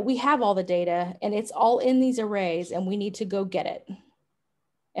now we have all the data, and it's all in these arrays, and we need to go get it.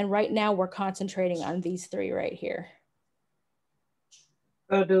 And right now we're concentrating on these 3 right here.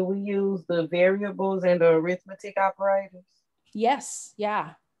 So do we use the variables and the arithmetic operators? Yes,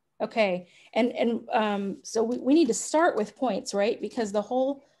 yeah. Okay, and so we need to start with points, right? Because the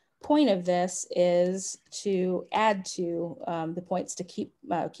whole point of this is to add to the points to keep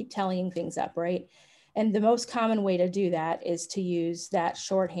tallying things up, right? And the most common way to do that is to use that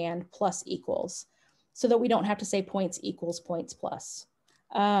shorthand plus equals, so that we don't have to say points equals points plus,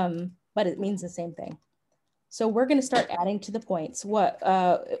 but it means the same thing. So we're going to start adding to the points. What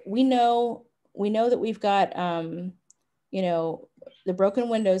we know that we've got, you know, the broken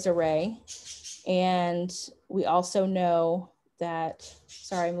windows array. And we also know that,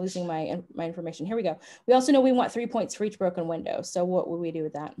 sorry, I'm losing my information. Here we go. We also know we want 3 points for each broken window. So what would we do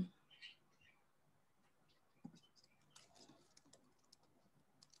with that?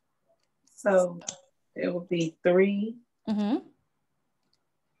 So it would be 3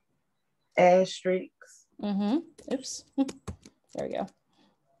 asterisks. Oops. There we go.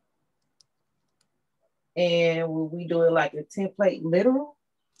 And will we do it like a template literal?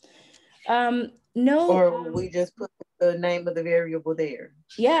 No. Or will we just put the name of the variable there?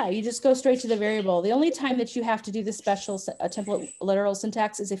 Yeah, you just go straight to the variable. The only time that you have to do the special template literal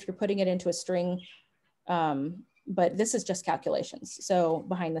syntax is if you're putting it into a string. But this is just calculations. So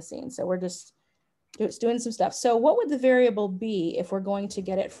behind the scenes. So we're just doing some stuff. So what would the variable be if we're going to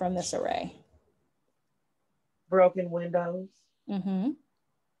get it from this array? Broken windows. And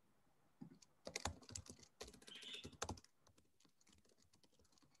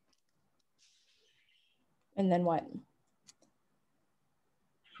then what?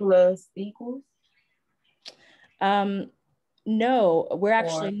 Plus equals. No, we're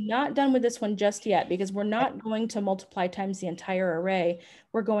actually not done with this one just yet, because we're not going to multiply times the entire array.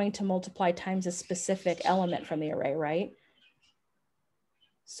 We're going to multiply times a specific element from the array, right?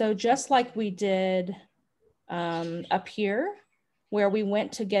 So just like we did up here, where we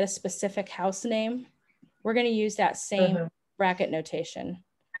went to get a specific house name, we're going to use that same bracket notation.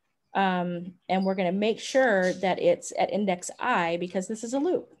 And we're going to make sure that it's at index I, because this is a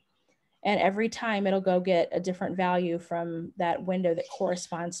loop. And every time it'll go get a different value from that window that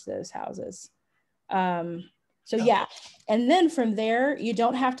corresponds to those houses. So yeah, and then from there, you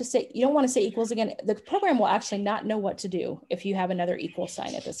don't have to say, you don't want to say equals again. The program will actually not know what to do if you have another equal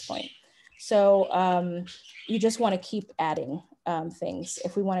sign at this point. So you just want to keep adding things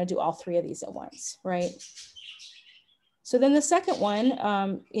if we want to do all 3 of these at once, right? So then the second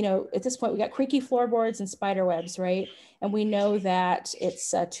one, you know, at this point we got creaky floorboards and spider webs, right? And we know that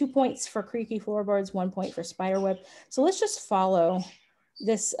it's 2 points for creaky floorboards, 1 point for spider web. So let's just follow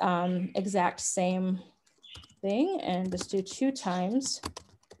this exact same thing and just do 2 times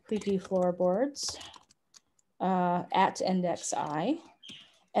creaky floorboards at index I.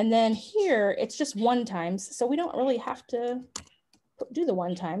 And then here it's just 1 times. So we don't really have to do the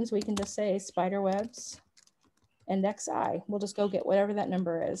 1 times. We can just say spider webs index I. We'll just go get whatever that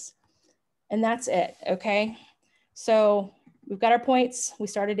number is. And that's it, okay? So we've got our points. We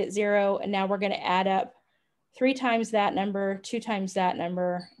started at 0, and now we're gonna add up 3 times that number, 2 times that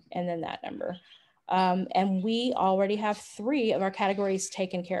number, and then that number. And we already have 3 of our categories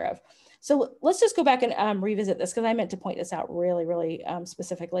taken care of. So let's just go back and revisit this, because I meant to point this out really, really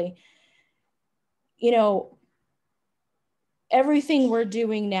specifically. You know, everything we're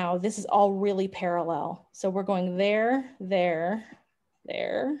doing now, this is all really parallel. So we're going there, there,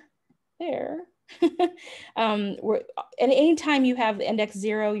 there, there. And anytime you have the index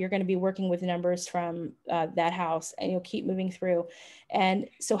 0, you're going to be working with numbers from that house, and you'll keep moving through. And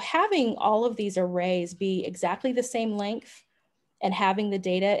so having all of these arrays be exactly the same length and having the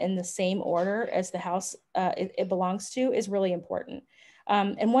data in the same order as the house it belongs to is really important.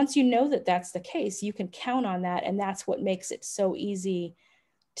 And once you know that that's the case, you can count on that. And that's what makes it so easy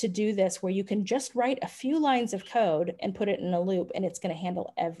to do this, where you can just write a few lines of code and put it in a loop, and it's going to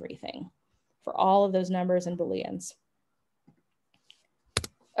handle everything for all of those numbers and Booleans.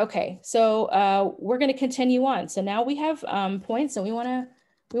 Okay, so we're going to continue on. So now we have points, and we want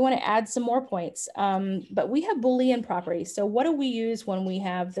to add some more points, but we have Boolean properties. So what do we use when we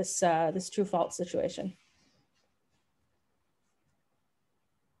have this this true false situation?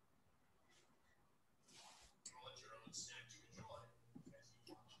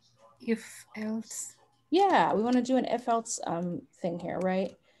 If else. Yeah, we want to do an if else thing here,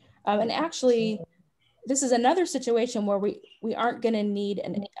 right? And actually, this is another situation where we aren't going to need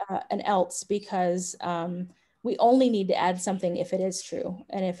an else, because we only need to add something if it is true,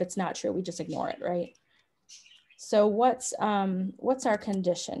 and if it's not true, we just ignore it, right? So what's our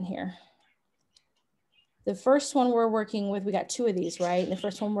condition here? The first one we're working with, we got 2 of these, right? And the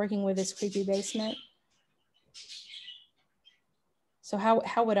first one we're working with is creepy basement. So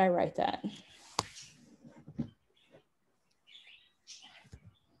how would I write that?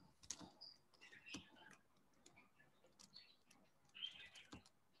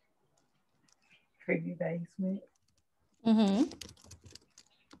 Creepy basement.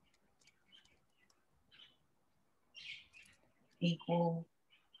 Equal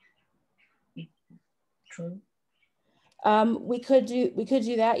true. We could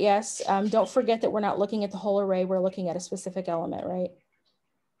do that, yes. Don't forget that we're not looking at the whole array, we're looking at a specific element, right?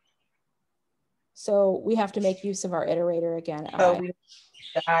 So we have to make use of our iterator again. So I. we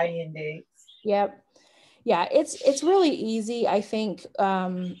the I index. Yep. Yeah, it's really easy. I think,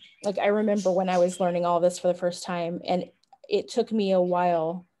 like I remember when I was learning all this for the first time, and it took me a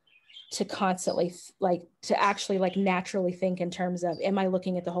while to constantly to actually like naturally think in terms of, am I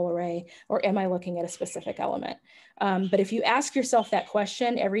looking at the whole array or am I looking at a specific element? But if you ask yourself that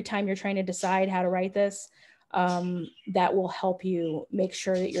question every time you're trying to decide how to write this, that will help you make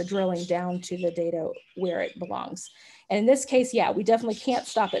sure that you're drilling down to the data where it belongs. And in this case, yeah, we definitely can't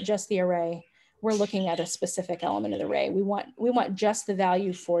stop at just the array. We're looking at a specific element of the array. We want just the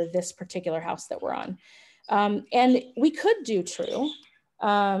value for this particular house that we're on. And we could do true.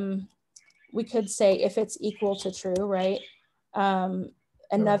 We could say if it's equal to true, right?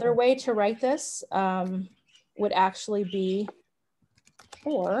 Another way to write this would actually be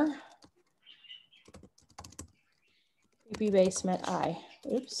for creepy basement I,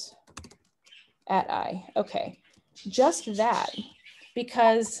 oops, at I, okay. Just that,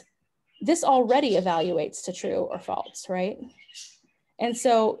 because this already evaluates to true or false, right? And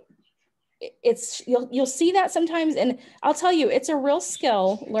so it's, you'll see that sometimes, and I'll tell you, it's a real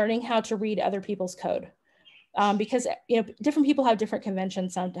skill learning how to read other people's code. Because different people have different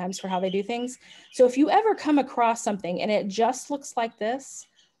conventions sometimes for how they do things. So if you ever come across something and it just looks like this,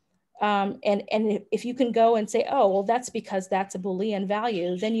 and if you can go and say, oh, well, that's because that's a Boolean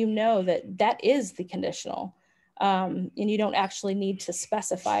value, then you know that that is the conditional. And you don't actually need to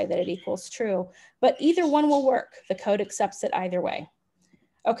specify that it equals true, but either one will work. The code accepts it either way.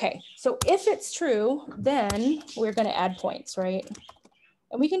 Okay, so if it's true, then we're going to add points, right?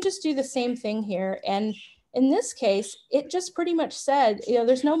 And we can just do the same thing here. And in this case, it just pretty much said,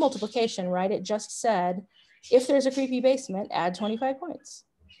 there's no multiplication, right? It just said, if there's a creepy basement, add 25 points,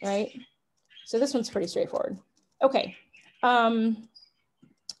 right? So this one's pretty straightforward. Okay. And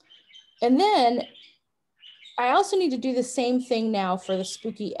then I also need to do the same thing now for the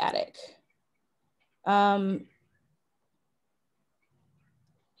spooky attic.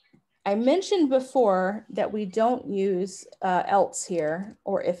 I mentioned before that we don't use else here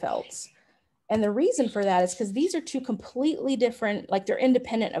or if else. And the reason for that is because these are two completely different, like they're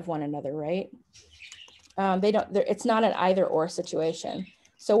independent of one another, right? It's not an either or situation.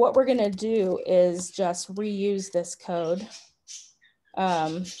 So what we're gonna do is just reuse this code.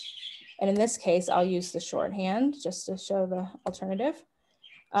 And in this case, I'll use the shorthand just to show the alternative.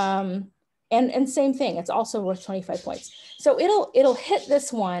 And same thing, it's also worth 25 points. So it'll hit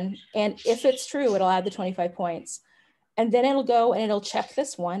this one, and if it's true, it'll add the 25 points. And then it'll go and it'll check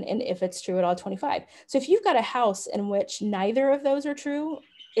this one, and if it's true, it'll add 25. So if you've got a house in which neither of those are true,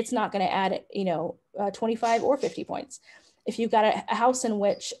 it's not going to add 25 or 50 points. If you've got a house in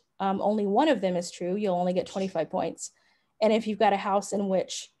which only one of them is true, you'll only get 25 points. And if you've got a house in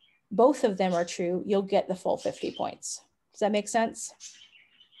which both of them are true, you'll get the full 50 points. Does that make sense?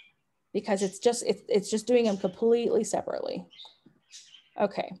 Because it's just doing them completely separately.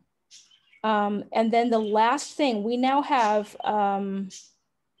 Okay. And then the last thing, we now have, oh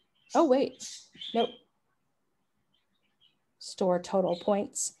wait, nope. Store total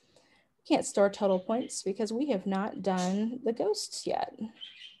points. Can't store total points because we have not done the ghosts yet.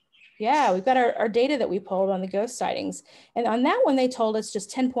 Yeah, we've got our data that we pulled on the ghost sightings. And on that one, they told us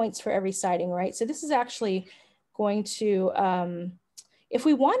just 10 points for every sighting, right? So this is actually going to, if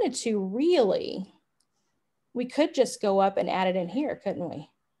we wanted to really, we could just go up and add it in here, couldn't we?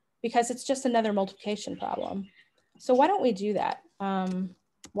 Because it's just another multiplication problem. So why don't we do that?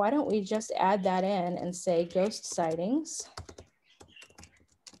 Why don't we just add that in and say ghost sightings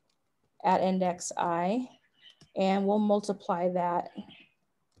at index I, and we'll multiply that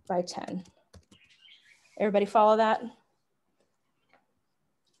by 10. Everybody follow that?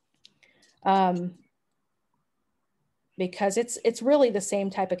 Because it's really the same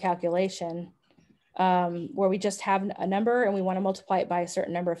type of calculation where we just have a number and we want to multiply it by a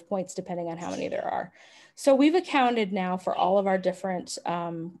certain number of points depending on how many there are. So we've accounted now for all of our different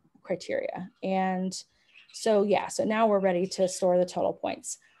criteria. And so yeah, so now we're ready to store the total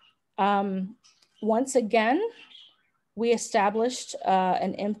points. Once again, we established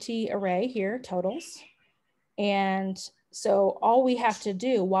an empty array here, totals. And so all we have to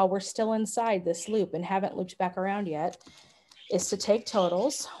do while we're still inside this loop and haven't looped back around yet is to take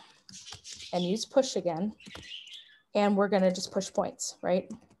totals and use push again. And we're gonna just push points, right?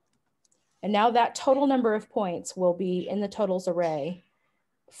 And now that total number of points will be in the totals array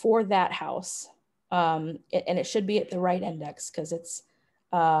for that house. And it should be at the right index because it's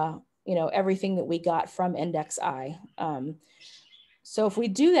everything that we got from index I. So if we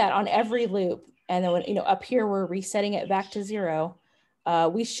do that on every loop, and then up here we're resetting it back to 0,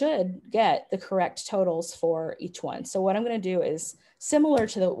 we should get the correct totals for each one. So what I'm going to do is similar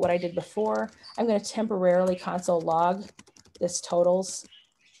to what I did before. I'm going to temporarily console log this totals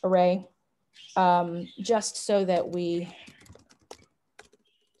array, just so that we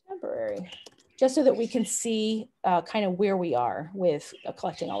can see kind of where we are with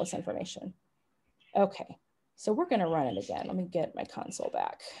collecting all this information. Okay, so we're going to run it again. Let me get my console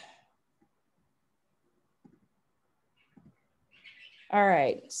back. All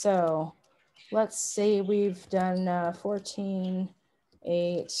right, so let's say we've done 14,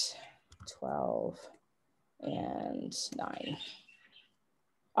 8, 12, and 9.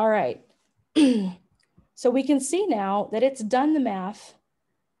 All right, so we can see now that it's done the math,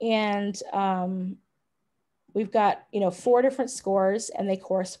 and we've got 4 different scores, and they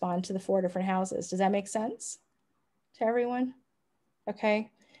correspond to the 4 different houses. Does that make sense to everyone?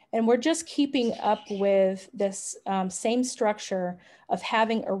 Okay. And we're just keeping up with this same structure of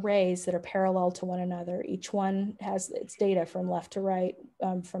having arrays that are parallel to one another. Each one has its data from left to right,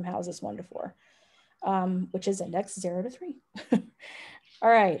 from houses 1 to 4, which is index 0 to 3. All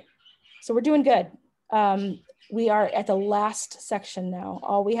right, so we're doing good. We are at the last section now.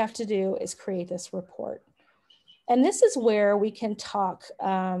 All we have to do is create this report. And this is where we can talk.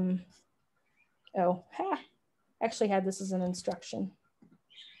 Actually had this as an instruction.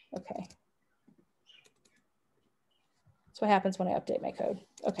 Okay. That's what happens when I update my code.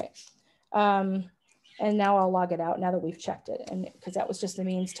 Okay. And now I'll log it out now that we've checked it, and because that was just a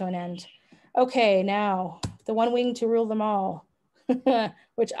means to an end. Okay, now the one wing to rule them all,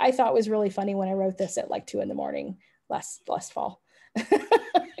 which I thought was really funny when I wrote this at like 2 in the morning last fall,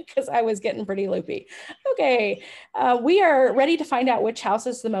 because I was getting pretty loopy. Okay, we are ready to find out which house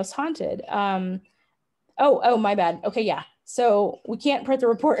is the most haunted. Oh, my bad. Okay, yeah. So we can't print the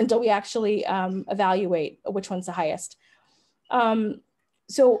report until we actually evaluate which one's the highest.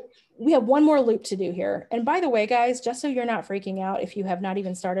 So we have one more loop to do here. And by the way, guys, just so you're not freaking out if you have not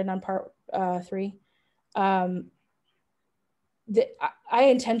even started on part 3, I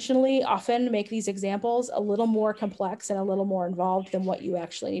intentionally often make these examples a little more complex and a little more involved than what you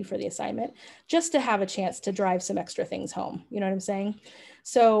actually need for the assignment, just to have a chance to drive some extra things home. You know what I'm saying?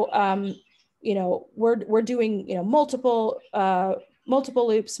 So, we're doing, multiple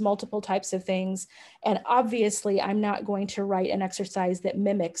loops, multiple types of things. And obviously I'm not going to write an exercise that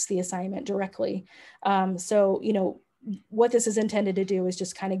mimics the assignment directly. So, what this is intended to do is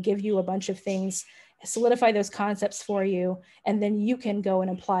just kind of give you a bunch of things, solidify those concepts for you, and then you can go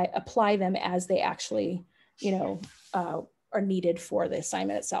and apply them as they actually, are needed for the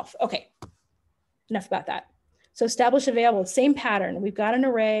assignment itself. Okay, enough about that. So establish available, same pattern. We've got an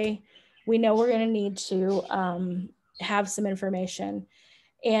array. We know we're going to need to have some information,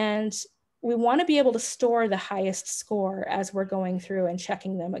 and we want to be able to store the highest score as we're going through and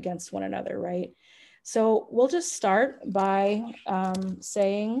checking them against one another, right? So we'll just start by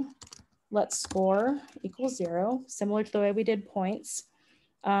saying, let's score equals 0, similar to the way we did points.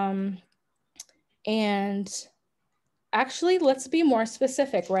 And actually, let's be more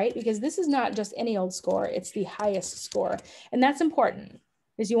specific, right? Because this is not just any old score, it's the highest score. And that's important,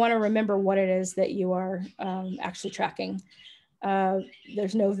 because you want to remember what it is that you are actually tracking.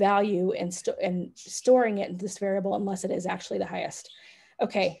 There's no value in storing it in this variable unless it is actually the highest.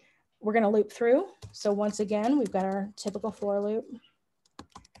 Okay, we're going to loop through. So once again, we've got our typical for loop.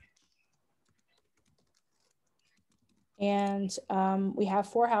 And we have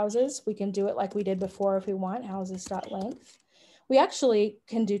 4 houses. We can do it like we did before if we want, houses.length. We actually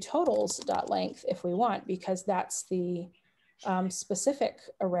can do totals.length if we want, because that's the specific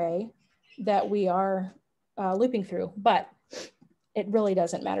array that we are looping through, but it really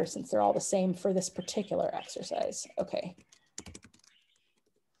doesn't matter since they're all the same for this particular exercise. Okay.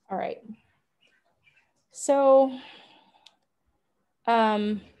 All right. So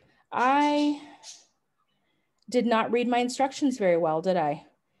I did not read my instructions very well, did I?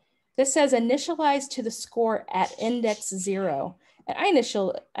 This says initialize to the score at index 0. And I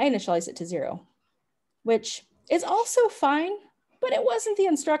initialize it to 0, which is also fine, but it wasn't the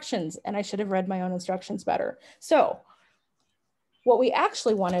instructions, and I should have read my own instructions better. So what we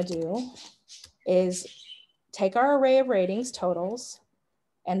actually want to do is take our array of ratings totals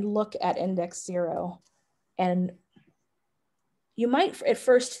and look at index 0. And you might at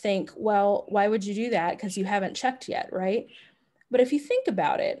first think, well, why would you do that? Because you haven't checked yet, right? But if you think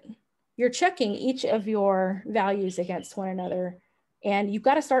about it, you're checking each of your values against one another, and you've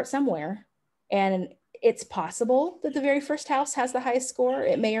got to start somewhere. And it's possible that the very first house has the highest score.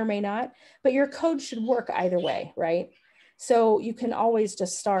 It may or may not, but your code should work either way, right? So you can always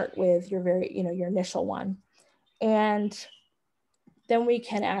just start with your your initial one. And then we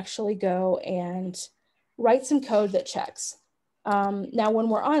can actually go and write some code that checks. Now, when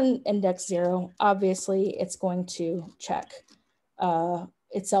we're on index 0, obviously it's going to check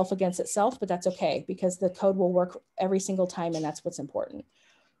itself against itself, but that's okay because the code will work every single time, and that's what's important.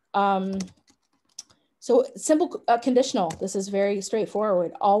 So simple conditional, this is very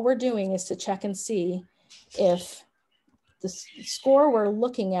straightforward. All we're doing is to check and see if the score we're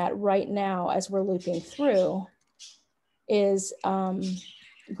looking at right now as we're looping through is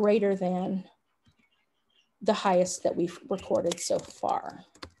greater than the highest that we've recorded so far.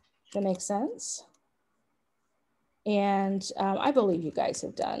 Does that make sense? And I believe you guys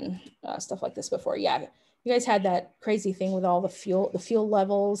have done stuff like this before. Yeah, you guys had that crazy thing with all the fuel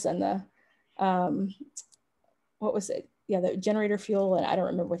levels and the, what was it? Yeah, the generator fuel, and I don't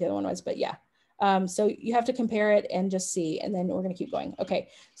remember what the other one was, but yeah. So you have to compare it and just see, and then we're gonna keep going. Okay,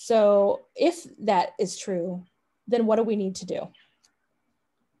 so if that is true, then what do we need to do?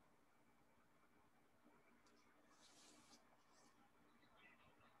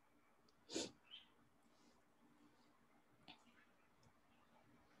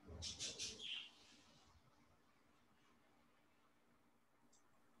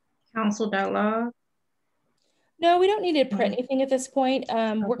 Console.log. No, we don't need to print anything at this point.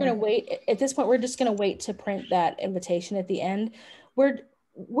 We're Okay. gonna wait. At this point, we're just gonna wait to print that invitation at the end.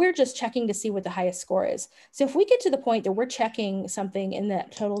 We're just checking to see what the highest score is. So if we get to the point that we're checking something in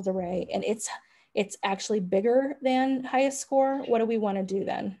that totals array and it's actually bigger than highest score, what do we want to do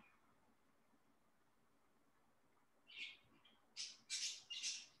then?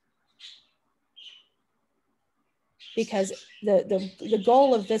 Because the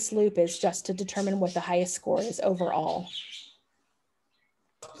goal of this loop is just to determine what the highest score is overall.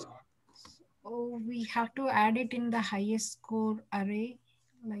 Oh, we have to add it in the highest score array,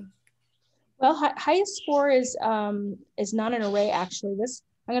 like. Well, highest score is not an array actually. This,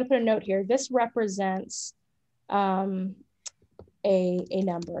 I'm going to put a note here. This represents a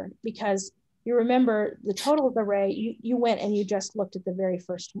number, because you remember the totals array. You went and you just looked at the very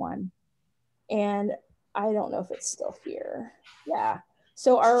first one, and I don't know if it's still here. Yeah.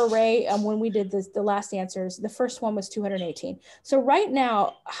 So our array, when we did the last answers, the first one was 218. So right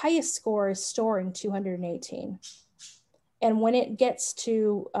now, highest score is storing 218. And when it gets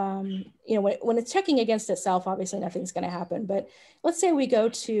to, you know, when it's checking against itself, obviously nothing's going to happen. But let's say we go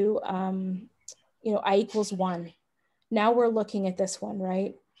to, you know, I equals 1. Now we're looking at this one,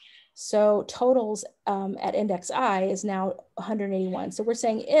 right? So totals at index I is now 181. So we're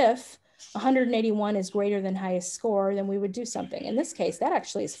saying if 181 is greater than highest score, then we would do something. In this case, that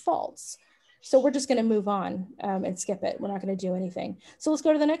actually is false. So we're just going to move on and skip it. We're not going to do anything. So let's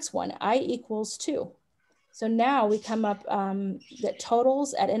go to the next one. I equals 2. So now we come up that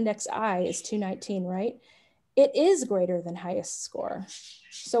totals at index I is 219, right? It is greater than highest score.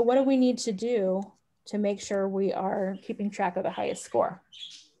 So what do we need to do to make sure we are keeping track of the highest score?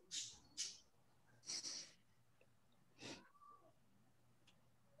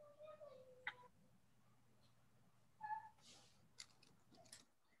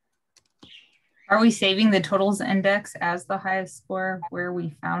 Are we saving the totals index as the highest score where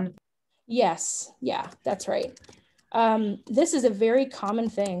we found? Yes, yeah, that's right. This is a very common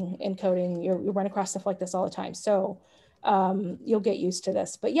thing in coding. You run across stuff like this all the time. So you'll get used to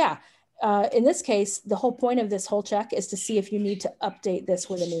this. But yeah, in this case, the whole point of this whole check is to see if you need to update this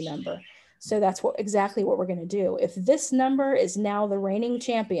with a new number. So that's exactly what we're going to do. If this number is now the reigning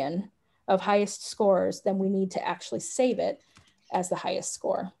champion of highest scores, then we need to actually save it as the highest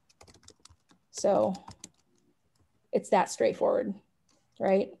score. So it's that straightforward,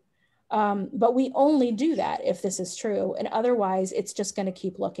 right? But we only do that if this is true, and otherwise it's just going to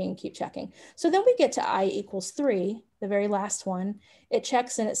keep looking, keep checking. So then we get to I equals 3, the very last one. It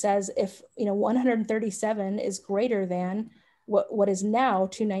checks and it says if 137 is greater than what is now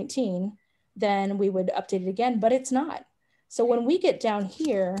 219, then we would update it again, but it's not. So when we get down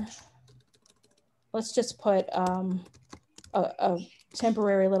here, let's just put a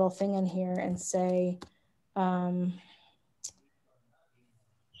temporary little thing in here and say,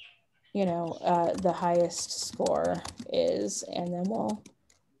 the highest score is, and then we'll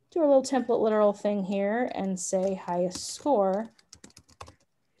do a little template literal thing here and say highest score,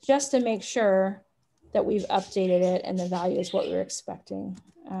 just to make sure that we've updated it and the value is what we were expecting.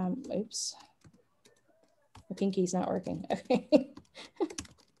 Oops, the pinky's not working. Okay.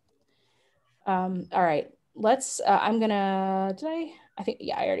 All right, let's, I'm gonna, I think,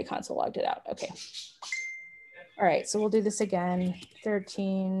 yeah, I already console logged it out. Okay. All right, so we'll do this again.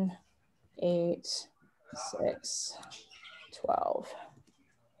 13, 8, 6, 12.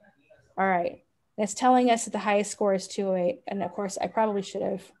 All right, And it's telling us that the highest score is 208. And of course, I probably should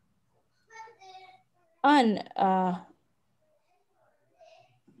have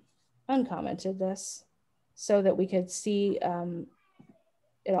uncommented this so that we could see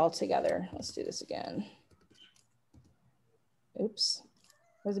it all together. Let's do this again. Oops,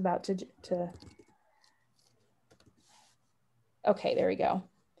 I was about to, okay, there we go.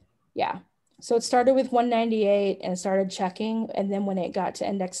 Yeah, so it started with 198 and started checking. And then when it got to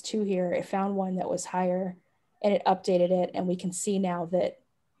index 2 here, it found one that was higher and it updated it. And we can see now that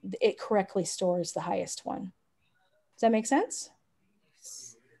it correctly stores the highest one. Does that make sense?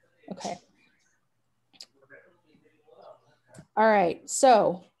 Okay. All right,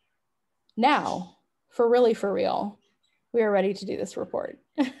 so now for real, we are ready to do this report.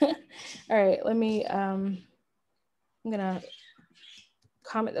 All right, let me, I'm gonna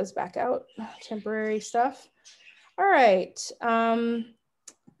comment those back out, temporary stuff. All right,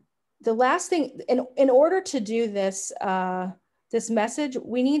 the last thing, in order to do this, this message,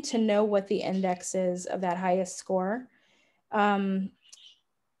 we need to know what the index is of that highest score.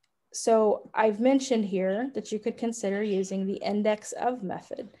 So I've mentioned here that you could consider using the indexOf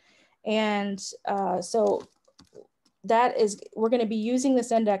method. And so that is, we're going to be using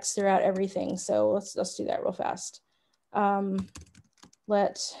this index throughout everything. So let's do that real fast. We'll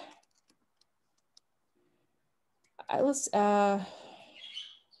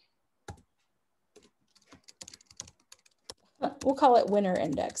call it winner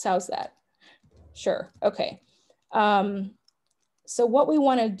index. How's that? Sure. Okay. So what we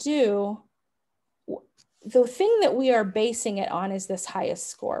want to do, the thing that we are basing it on is this highest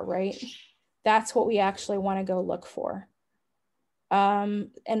score, right? That's what we actually want to go look for. And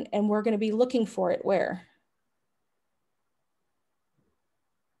we're going to be looking for it where?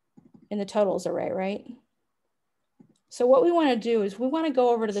 In the totals array, right? So what we want to do is we want to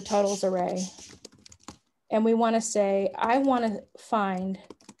go over to the totals array and we want to say, I want to find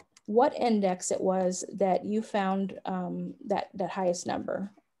what index it was that you found that highest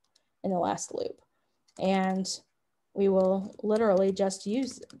number in the last loop. And we will literally just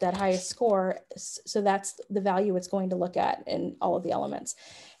use that highest score. So that's the value it's going to look at in all of the elements.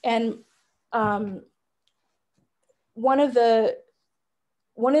 And one of the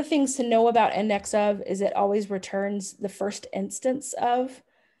things to know about indexOf is it always returns the first instance of.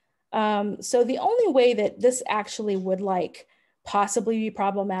 So the only way that this actually would possibly be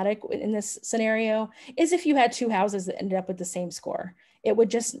problematic in this scenario is if you had two houses that ended up with the same score. It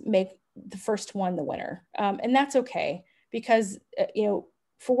would just make the first one the winner. And that's okay because,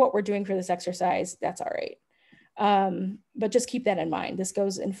 for what we're doing for this exercise, that's all right. But just keep that in mind. This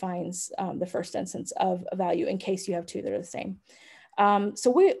goes and finds the first instance of a value in case you have two that are the same.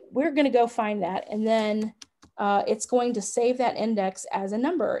 So we're going to go find that, and then it's going to save that index as a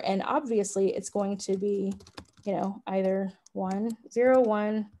number. And obviously it's going to be, either 1, 0,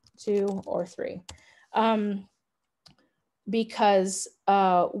 1, 2, or 3. Because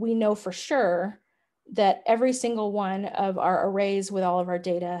we know for sure that every single one of our arrays with all of our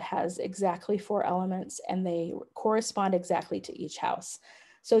data has exactly 4 elements and they correspond exactly to each house.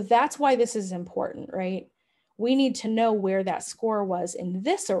 So that's why this is important, right? We need to know where that score was in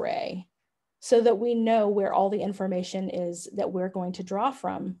this array so that we know where all the information is that we're going to draw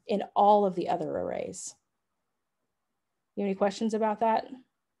from in all of the other arrays. You have any questions about that?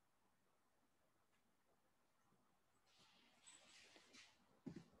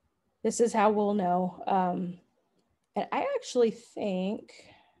 This is how we'll know. And I actually think,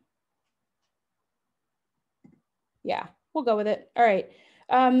 yeah, we'll go with it. All right.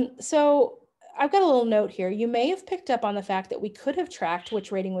 So I've got a little note here. You may have picked up on the fact that we could have tracked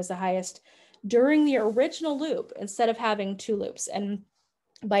which rating was the highest during the original loop instead of having 2 loops. And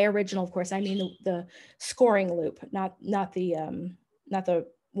by original, of course, I mean the scoring loop, not the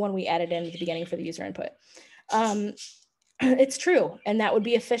one we added in at the beginning for the user input. It's true, and that would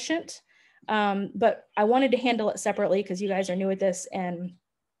be efficient. But I wanted to handle it separately because you guys are new at this, and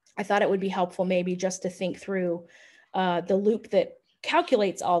I thought it would be helpful maybe just to think through the loop that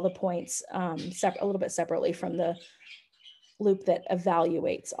calculates all the points a little bit separately from the loop that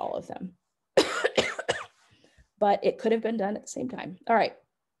evaluates all of them. But it could have been done at the same time. All right,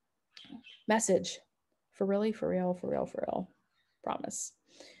 message, for real, promise.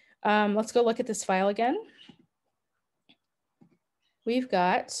 Let's go look at this file again. We've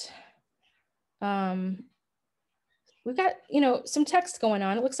got some text going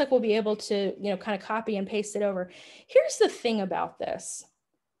on. It looks like we'll be able to, kind of copy and paste it over. Here's the thing about this.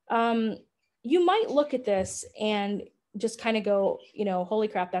 You might look at this and just kind of go, holy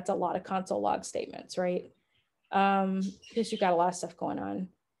crap, that's a lot of console log statements, right? Because you've got a lot of stuff going on.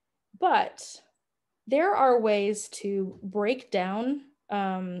 But there are ways to break down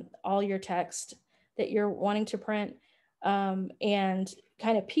all your text that you're wanting to print and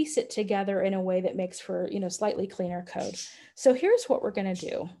kind of piece it together in a way that makes for, you know, slightly cleaner code. So here's what we're going to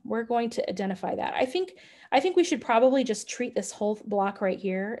do. We're going to identify that. I think we should probably just treat this whole block right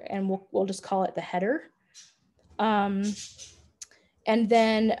here, and we'll just call it the header. And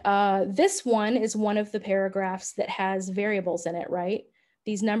then this one is one of the paragraphs that has variables in it, right?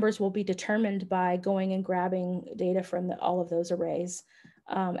 These numbers will be determined by going and grabbing data from all of those arrays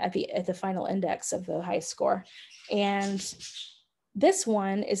at the final index of the high score. And this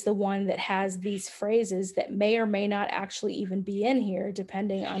one is the one that has these phrases that may or may not actually even be in here,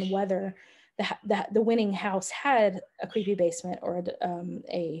 depending on whether the winning house had a creepy basement or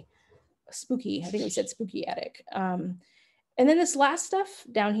a spooky, I think we said spooky attic. And then this last stuff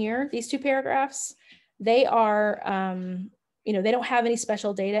down here, these two paragraphs, they are, you know, they don't have any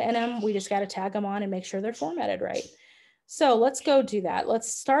special data in them. We just got to tag them on and make sure they're formatted right. So let's go do that.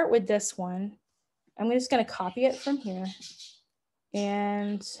 Let's start with this one. I'm just going to copy it from here.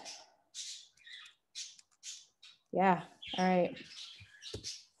 And yeah, all right.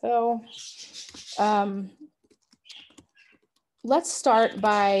 So let's start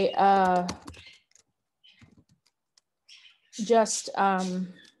by just,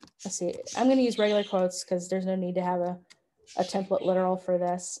 let's see, I'm going to use regular quotes because there's no need to have a template literal for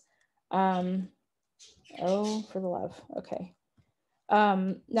this. Oh, for the love. Okay.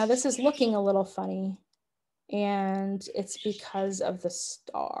 Now this is looking a little funny, and it's because of the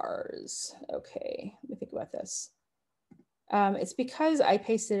stars. Okay, let me think about this. It's because I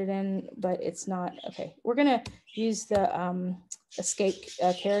pasted it in, but it's not. Okay, we're gonna use the escape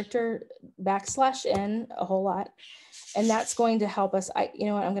character \n a whole lot, and that's going to help us. You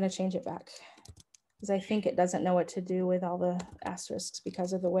know what, I'm gonna change it back because I think it doesn't know what to do with all the asterisks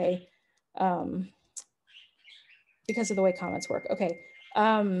because of the way comments work. Okay.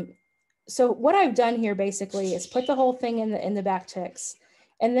 So what I've done here basically is put the whole thing in the backticks,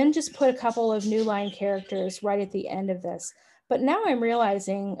 and then just put a couple of new line characters right at the end of this. But now I'm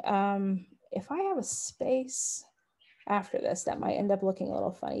realizing if I have a space after this, that might end up looking a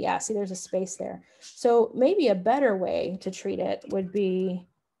little funny. Yeah, see, there's a space there. So maybe a better way to treat it would be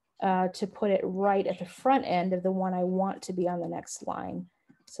to put it right at the front end of the one I want to be on the next line.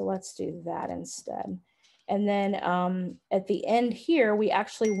 So let's do that instead. And then at the end here, we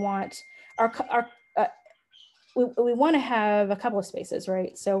actually want we want to have a couple of spaces,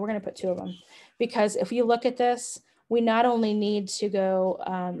 right? So we're going to put two of them, because if you look at this, we not only need to go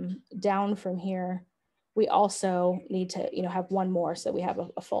down from here, we also need to, you know, have one more so we have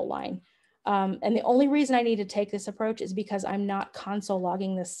a full line. And the only reason I need to take this approach is because I'm not console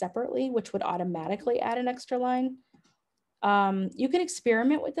logging this separately, which would automatically add an extra line. You can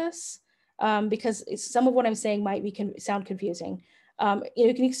experiment with this because some of what I'm saying might sound confusing.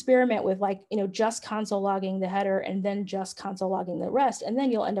 You can experiment with, like, you know, just console logging the header and then just console logging the rest, and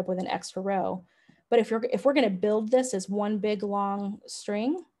then you'll end up with an extra row. But if we're going to build this as one big long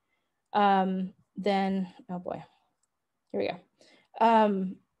string, then, oh boy, here we go.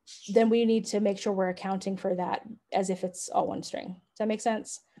 Then we need to make sure we're accounting for that as if it's all one string. Does that make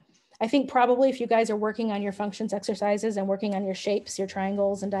sense? I think probably if you guys are working on your functions exercises and working on your shapes, your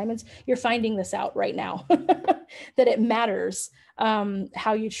triangles and diamonds, you're finding this out right now, that it matters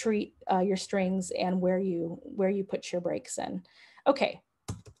how you treat your strings and where you put your breaks in. Okay,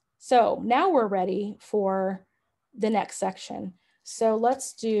 so now we're ready for the next section. So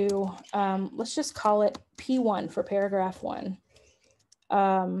let's do, let's just call it P1 for paragraph 1.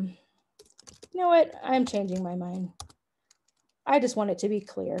 You know what? I'm changing my mind. I just want it to be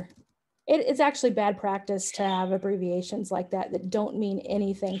clear. It's actually bad practice to have abbreviations like that don't mean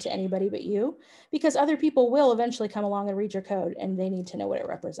anything to anybody but you, because other people will eventually come along and read your code and they need to know what it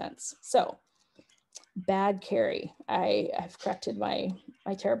represents. So bad Carrie. I've corrected my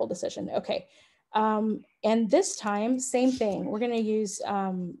terrible decision. Okay. And this time, same thing. We're going to use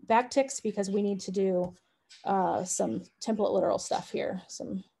backticks because we need to do some template literal stuff here.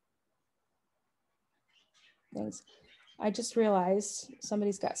 Some things. I just realized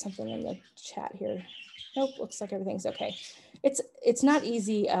somebody's got something in the chat here. Nope, looks like everything's okay. It's not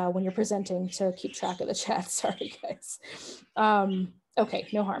easy when you're presenting to keep track of the chat. Sorry, guys. Okay,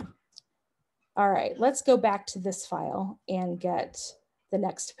 no harm. All right, let's go back to this file and get the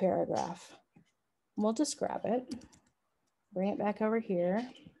next paragraph. We'll just grab it, bring it back over here,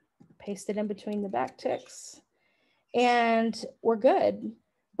 paste it in between the backticks, and we're good.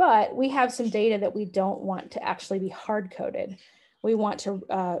 But we have some data that we don't want to actually be hard coded. We want to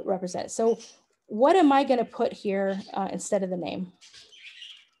represent. So what am I going to put here instead of the name?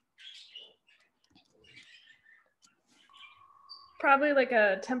 Probably like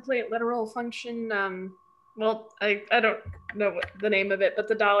a template literal function. Well, I don't know what the name of it, but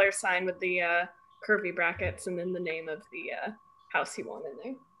the $sign with the curvy brackets and then the name of the house you want in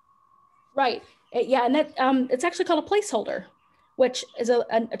there. Right. Yeah, and that it's actually called a placeholder, which is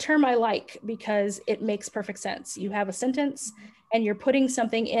a term I like because it makes perfect sense. You have a sentence and you're putting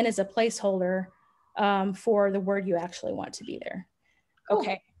something in as a placeholder for the word you actually want to be there. Cool.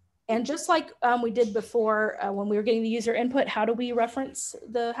 Okay. And just like we did before when we were getting the user input, how do we reference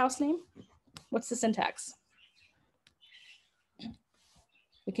the house name? What's the syntax?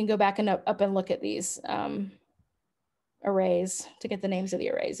 We can go back and up and look at these arrays to get the names of the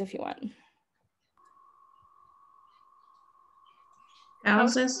arrays if you want.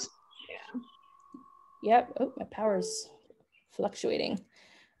 Houses. Yeah. Yep. Oh, my power's fluctuating.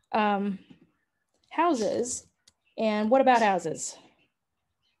 Houses. And what about houses?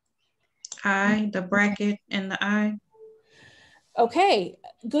 The bracket and the I. Okay,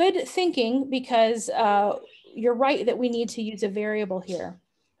 good thinking, because you're right that we need to use a variable here.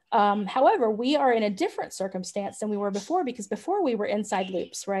 However, we are in a different circumstance than we were before, because before we were inside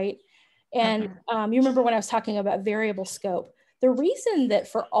loops, right? And you remember when I was talking about variable scope, the reason that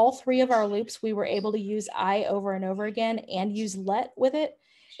for all three of our loops, we were able to use I over and over again and use let with it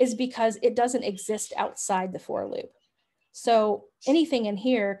is because it doesn't exist outside the for loop. So anything in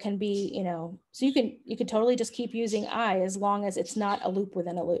here can be, you know, so you could totally just keep using I as long as it's not a loop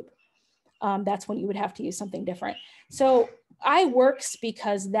within a loop. That's when you would have to use something different. So I works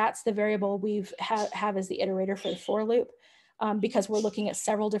because that's the variable we've have as the iterator for the for loop, because we're looking at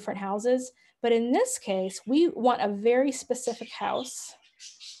several different houses. But in this case, we want a very specific house.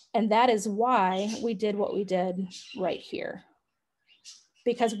 And that is why we did what we did right here,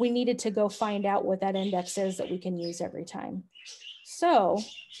 because we needed to go find out what that index is that we can use every time. So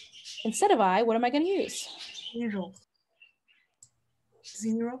instead of I, what am I going to use? 0.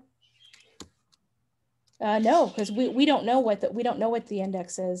 0. No, because we don't know what the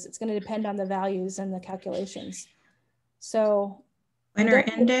index is. It's going to depend on the values and the calculations. So Winner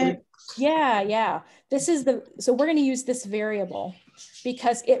index. Yeah. So we're going to use this variable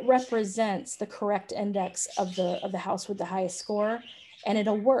because it represents the correct index of the house with the highest score. And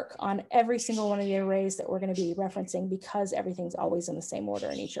it'll work on every single one of the arrays that we're going to be referencing because everything's always in the same order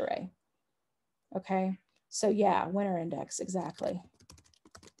in each array. Okay, so yeah, winner index, exactly.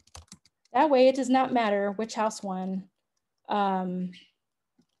 That way it does not matter which house won.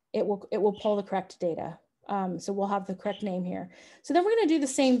 It will pull the correct data. So we'll have the correct name here. So then we're going to do the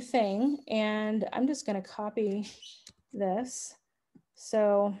same thing. And I'm just going to copy this.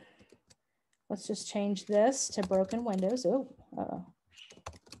 So let's just change this to broken windows. Oh, uh-oh.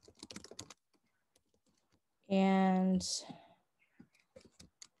 And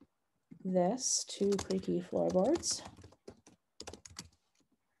this to creaky floorboards.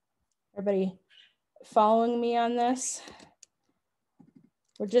 Everybody following me on this?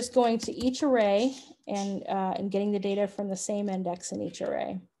 We're just going to each array and getting the data from the same index in each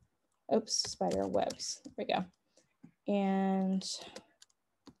array. Oops, spider webs. There we go. And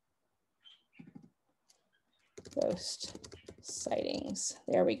ghost sightings.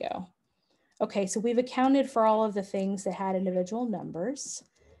 There we go. Okay, so we've accounted for all of the things that had individual numbers.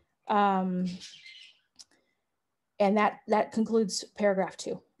 And that concludes paragraph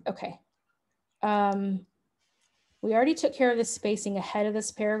 2. Okay. We already took care of the spacing ahead of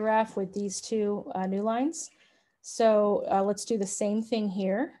this paragraph with these 2 new lines. So let's do the same thing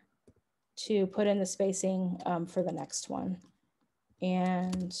here to put in the spacing for the next one.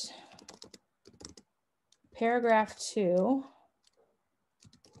 And paragraph 2.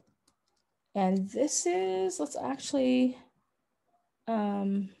 And this is, let's actually,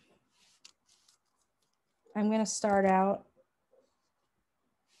 I'm going to start out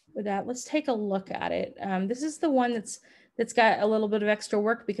with that. Let's take a look at it. This is the one that's got a little bit of extra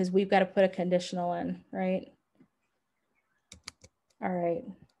work because we've got to put a conditional in, right? All right.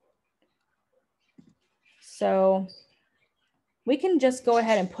 So we can just go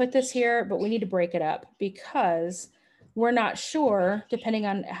ahead and put this here, but we need to break it up because we're not sure, depending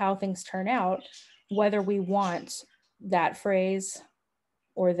on how things turn out, whether we want that phrase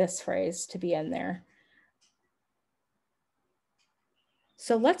or this phrase to be in there.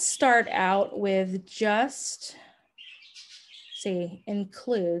 So let's start out with just, see,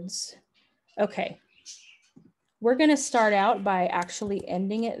 includes. Okay, we're going to start out by actually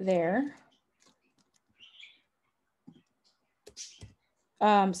ending it there.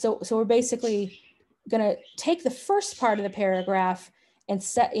 So we're basically going to take the first part of the paragraph and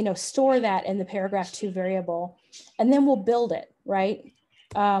store that in the paragraph 2 variable, and then we'll build it, right?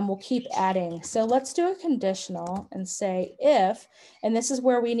 we'll keep adding. So let's do a conditional and say if, and this is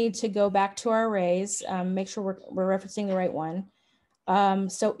where we need to go back to our arrays, make sure we're referencing the right one.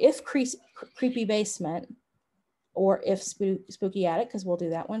 So if creepy basement, or if spooky attic, because we'll do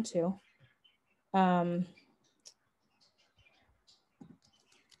that one too.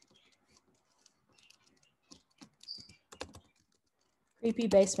 Creepy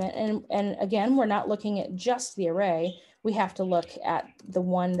basement, and again, we're not looking at just the array. We have to look at the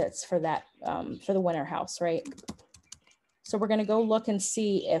one that's for that, for the winter house, right? So we're gonna go look and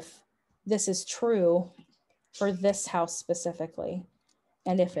see if this is true for this house specifically.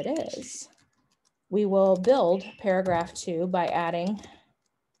 And if it is, we will build paragraph 2 by adding,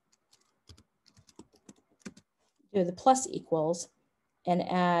 do the plus equals and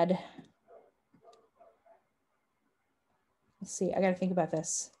add, let's see, I gotta think about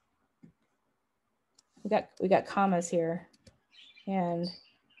this. We got commas here, and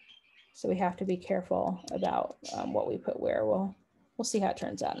so we have to be careful about what we put where. We'll see how it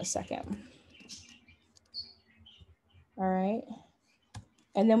turns out in a second. All right,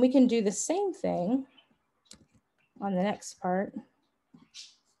 and then we can do the same thing on the next part,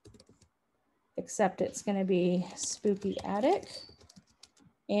 except it's going to be spooky attic,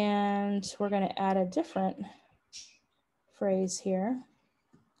 and we're going to add a different phrase here.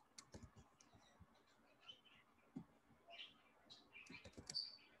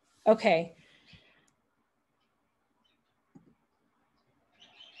 Okay.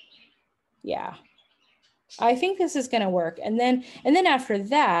 Yeah, I think this is going to work. And then after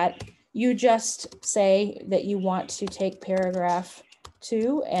that, you just say that you want to take paragraph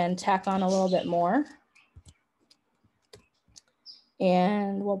 2 and tack on a little bit more.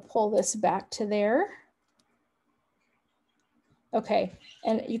 And we'll pull this back to there. Okay,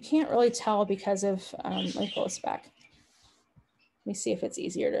 and you can't really tell because of, let me pull this back. Let me see if it's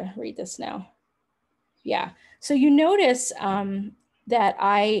easier to read this now. Yeah, so you notice that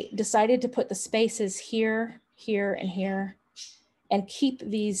I decided to put the spaces here, here, and here, and keep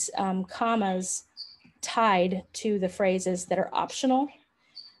these commas tied to the phrases that are optional,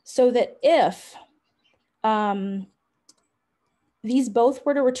 so that if these both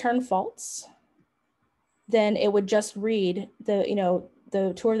were to return false, then it would just read the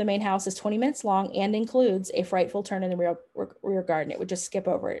tour of the main house is 20 minutes long and includes a frightful turn in the rear garden. It would just skip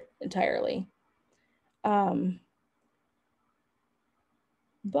over it entirely.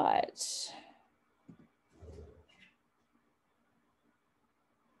 But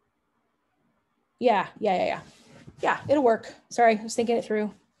yeah, it'll work. Sorry, I was thinking it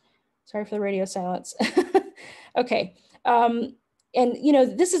through. Sorry for the radio silence. Okay. And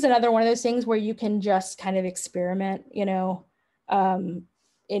this is another one of those things where you can just kind of experiment, and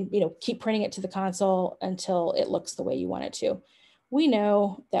keep printing it to the console until it looks the way you want it to. We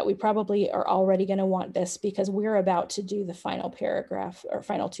know that we probably are already going to want this because we're about to do the final paragraph, or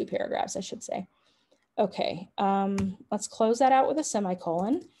final 2 paragraphs, I should say. Okay, let's close that out with a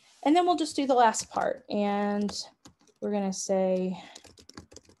semicolon, and then we'll just do the last part. And we're going to say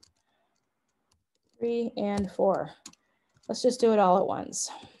 3 and 4. Let's just do it all at once.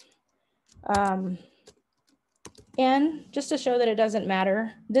 And just to show that it doesn't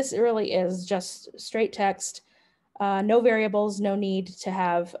matter, this really is just straight text, no variables, no need to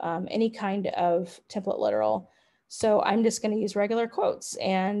have any kind of template literal. So I'm just going to use regular quotes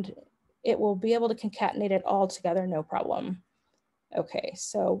and it will be able to concatenate it all together, no problem. Okay,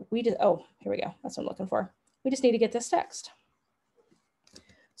 so we just, oh, here we go. That's what I'm looking for. We just need to get this text.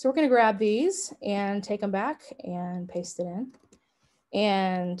 So we're going to grab these and take them back and paste it in.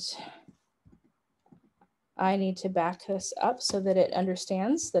 And I need to back this up so that it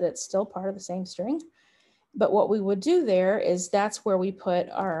understands that it's still part of the same string. But what we would do there is that's where we put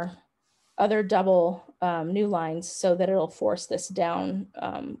our other double new lines so that it'll force this down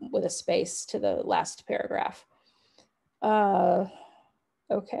with a space to the last paragraph.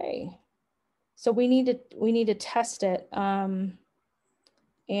 Okay, so we need to test it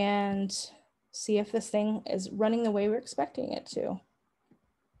and see if this thing is running the way we're expecting it to.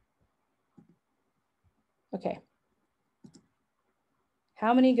 Okay.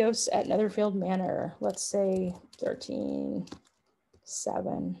 How many ghosts at Netherfield Manor? Let's say 13,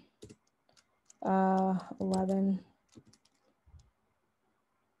 7, 11.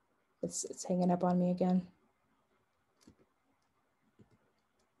 It's hanging up on me again.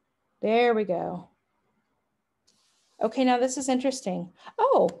 There we go. Okay, now this is interesting.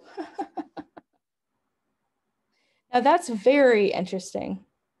 Oh, now that's very interesting.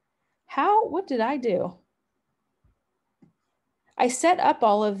 What did I do? I set up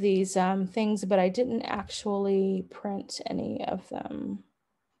all of these things, but I didn't actually print any of them.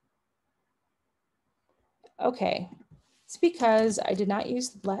 Okay, it's because I did not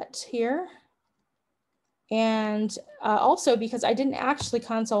use let here. And also because I didn't actually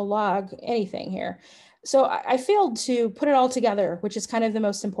console log anything here. So I failed to put it all together, which is kind of the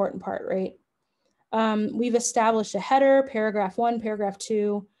most important part, right? We've established a header, paragraph 1, paragraph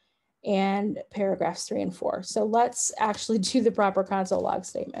 2, and paragraphs 3 and 4. So let's actually do the proper console log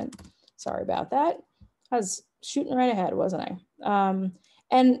statement. Sorry about that. I was shooting right ahead, wasn't I?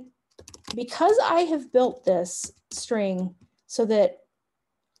 And because I have built this string so that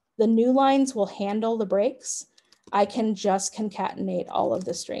the new lines will handle the breaks, I can just concatenate all of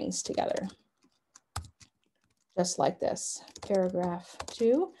the strings together. Just like this. Paragraph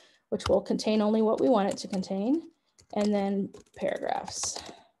 2, which will contain only what we want it to contain, and then paragraphs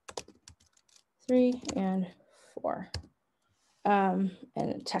 3 and 4.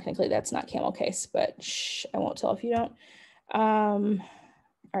 And technically that's not camel case, but shh, I won't tell if you don't. All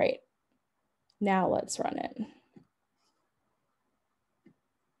right, now let's run it.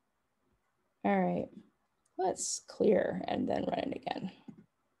 All right, let's clear and then run it again.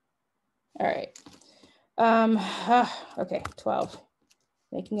 All right. Okay, 12.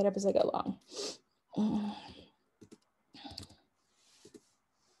 Making it up as I go along.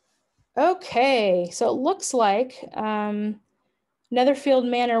 Okay, so it looks like Netherfield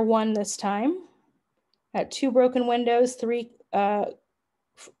Manor won this time. At 2 broken windows, 3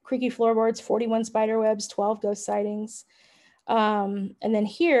 creaky floorboards, 41 spider webs, 12 ghost sightings. And then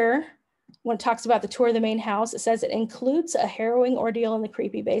here, when it talks about the tour of the main house, it says it includes a harrowing ordeal in the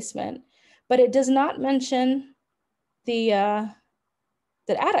creepy basement, but it does not mention the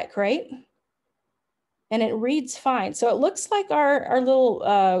attic, right? And it reads fine. So it looks like our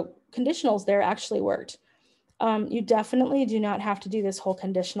little conditionals there actually worked. You definitely do not have to do this whole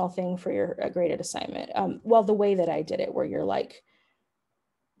conditional thing for your graded assignment. Well, the way that I did it, where you're like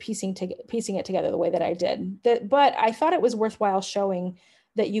piecing it together the way that I did. But I thought it was worthwhile showing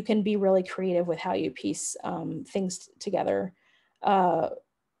that you can be really creative with how you piece things together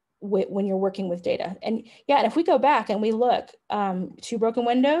when you're working with data. And yeah, and if we go back and we look, 2 broken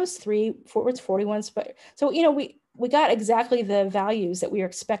windows, 3 forwards, 41. So, you know, we got exactly the values that we were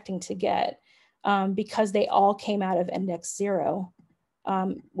expecting to get because they all came out of index 0,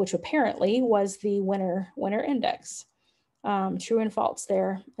 which apparently was the winner index. True and false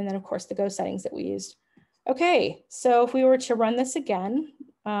there. And then of course the ghost settings that we used. Okay, so if we were to run this again,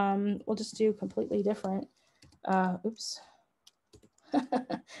 we'll just do completely different. Oops.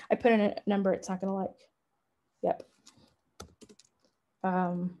 I put in a number it's not gonna like. Yep.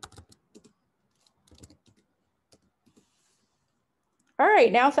 All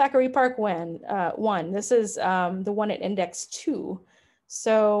right, now Thackeray Park won. This is the one at index 2.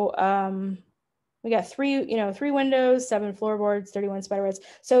 So we got 3 windows, 7 floorboards, 31 spider webs.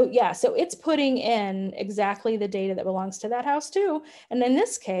 So yeah, so it's putting in exactly the data that belongs to that house too. And in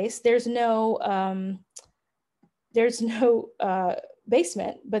this case, there's no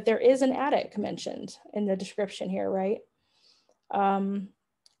basement, but there is an attic mentioned in the description here, right?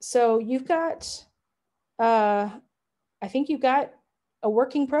 So you've got, I think you've got a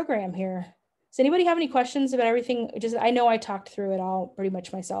working program here. Does anybody have any questions about everything? I know I talked through it all pretty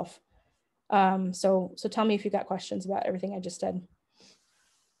much myself. So tell me if you've got questions about everything I just did.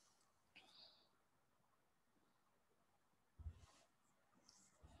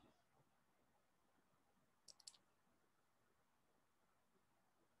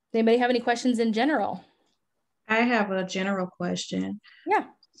 Does anybody have any questions in general? I have a general question. Yeah.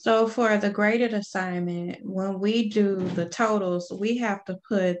 So for the graded assignment, when we do the totals, we have to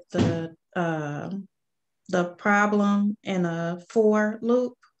put the problem in a for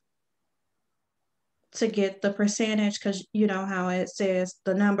loop to get the percentage, because you know how it says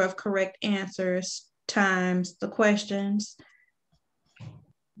the number of correct answers times the questions,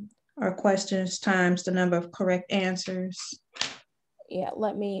 or questions times the number of correct answers. Yeah,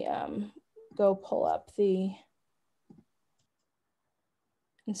 let me go pull up the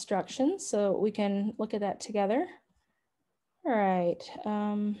instructions so we can look at that together. All right,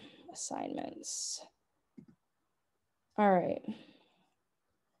 assignments. All right,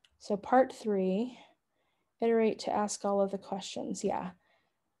 so part 3, iterate to ask all of the questions. Yeah,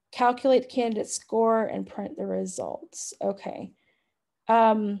 calculate the candidate score and print the results. Okay.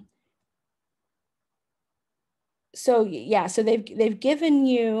 So yeah, so they've given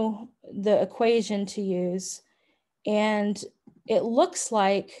you the equation to use, and it looks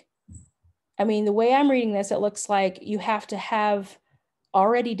like, I mean, the way I'm reading this, it looks like you have to have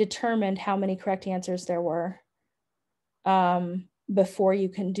already determined how many correct answers there were before you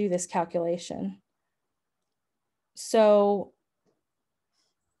can do this calculation. So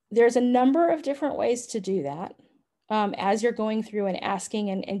there's a number of different ways to do that as you're going through and asking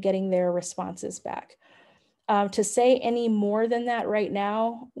and getting their responses back. To say any more than that right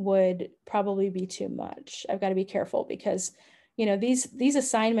now would probably be too much. I've got to be careful because, you know, these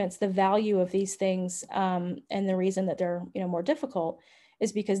assignments, the value of these things and the reason that they're, you know, more difficult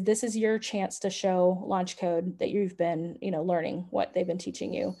is because this is your chance to show launch code that you've been, you know, learning what they've been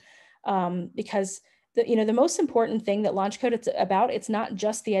teaching you. Because the most important thing that launch code it's about, it's not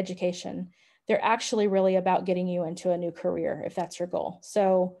just the education. They're actually really about getting you into a new career if that's your goal.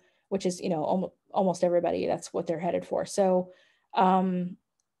 So, which is, you know, almost everybody, that's what they're headed for. So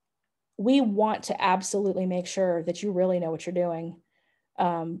we want to absolutely make sure that you really know what you're doing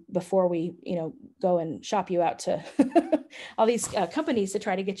before we, you know, go and shop you out to all these companies to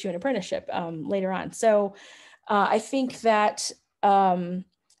try to get you an apprenticeship later on. So I think that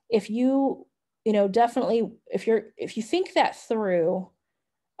if you, you know, definitely, if you think that through,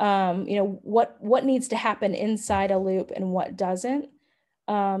 you know, what needs to happen inside a loop and what doesn't.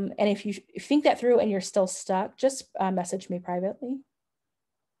 And if you think that through and you're still stuck, just message me privately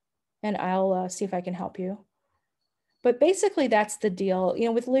and I'll see if I can help you. But basically that's the deal. You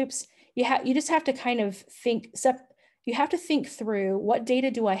know, with loops, you just have to kind of think, you have to think through what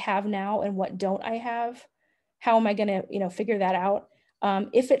data do I have now and what don't I have? How am I going to, you know, figure that out?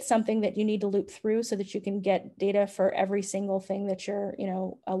 If it's something that you need to loop through so that you can get data for every single thing that you're, you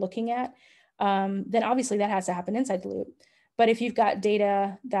know, looking at, then obviously that has to happen inside the loop. But if you've got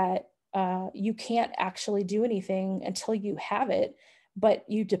data that you can't actually do anything until you have it, but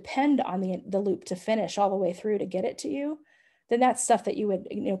you depend on the loop to finish all the way through to get it to you, then that's stuff that you would,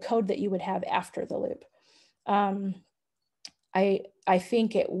 you know, code that you would have after the loop. I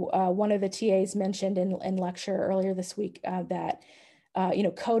think one of the TAs mentioned in lecture earlier this week that you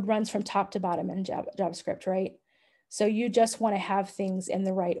know, code runs from top to bottom in JavaScript, right? So you just want to have things in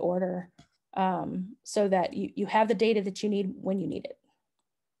the right order so that you have the data that you need when you need it,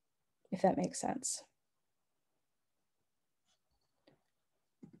 if that makes sense.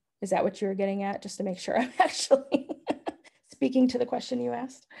 Is that what you were getting at? Just to make sure I'm actually speaking to the question you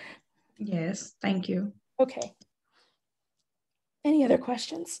asked. Yes, thank you. Okay. Any other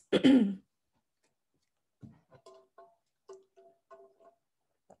questions?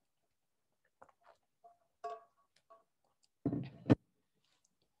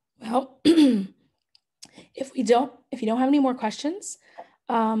 Well, if you don't have any more questions,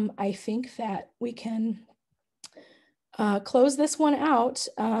 I think that we can close this one out.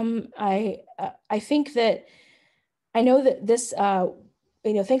 I think that I know that this,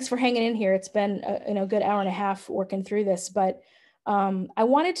 you know, thanks for hanging in here. It's been a good hour and a half working through this, but I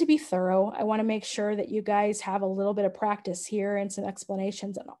wanted to be thorough. I want to make sure that you guys have a little bit of practice here and some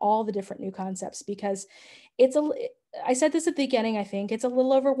explanations on all the different new concepts, because I said this at the beginning, I think it's a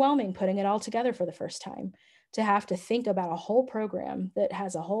little overwhelming putting it all together for the first time, to have to think about a whole program that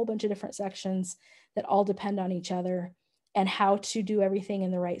has a whole bunch of different sections that all depend on each other and how to do everything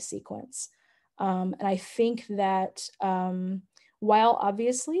in the right sequence. And I think that while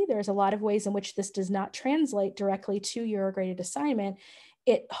obviously there's a lot of ways in which this does not translate directly to your graded assignment,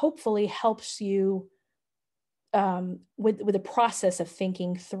 it hopefully helps you with the process of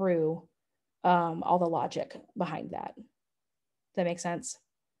thinking through all the logic behind that. Does that make sense?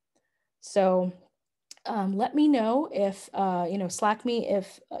 So let me know if, you know, Slack me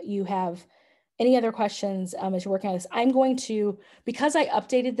if you have any other questions as you're working on this. I'm going to, because I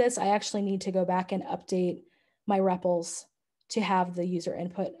updated this, I actually need to go back and update my REPLs to have the user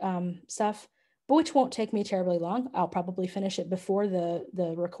input stuff, but which won't take me terribly long. I'll probably finish it before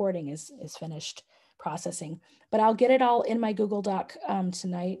the recording is finished processing, but I'll get it all in my Google Doc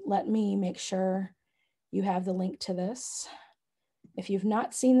tonight. Let me make sure you have the link to this. If you've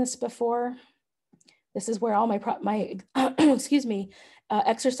not seen this before, this is where all my excuse me,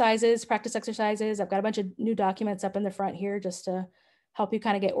 exercises, practice exercises. I've got a bunch of new documents up in the front here just to help you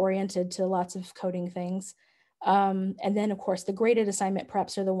kind of get oriented to lots of coding things. And then of course the graded assignment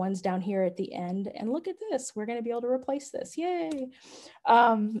preps are the ones down here at the end. And look at this, we're going to be able to replace this, yay.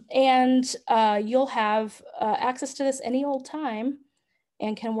 And you'll have access to this any old time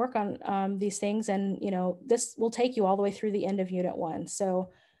and can work on these things. And you know, this will take you all the way through the end of Unit 1. So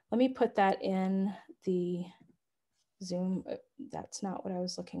let me put that in the Zoom. That's not what I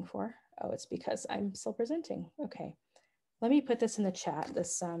was looking for. Oh, it's because I'm still presenting. Okay, let me put this in the chat.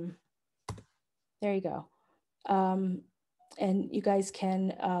 This, there you go. And you guys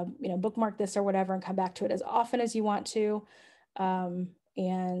can, you know, bookmark this or whatever and come back to it as often as you want to.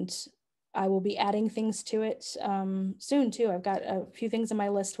 And I will be adding things to it soon too. I've got a few things on my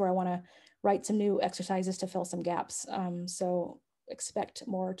list where I want to write some new exercises to fill some gaps. So expect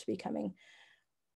more to be coming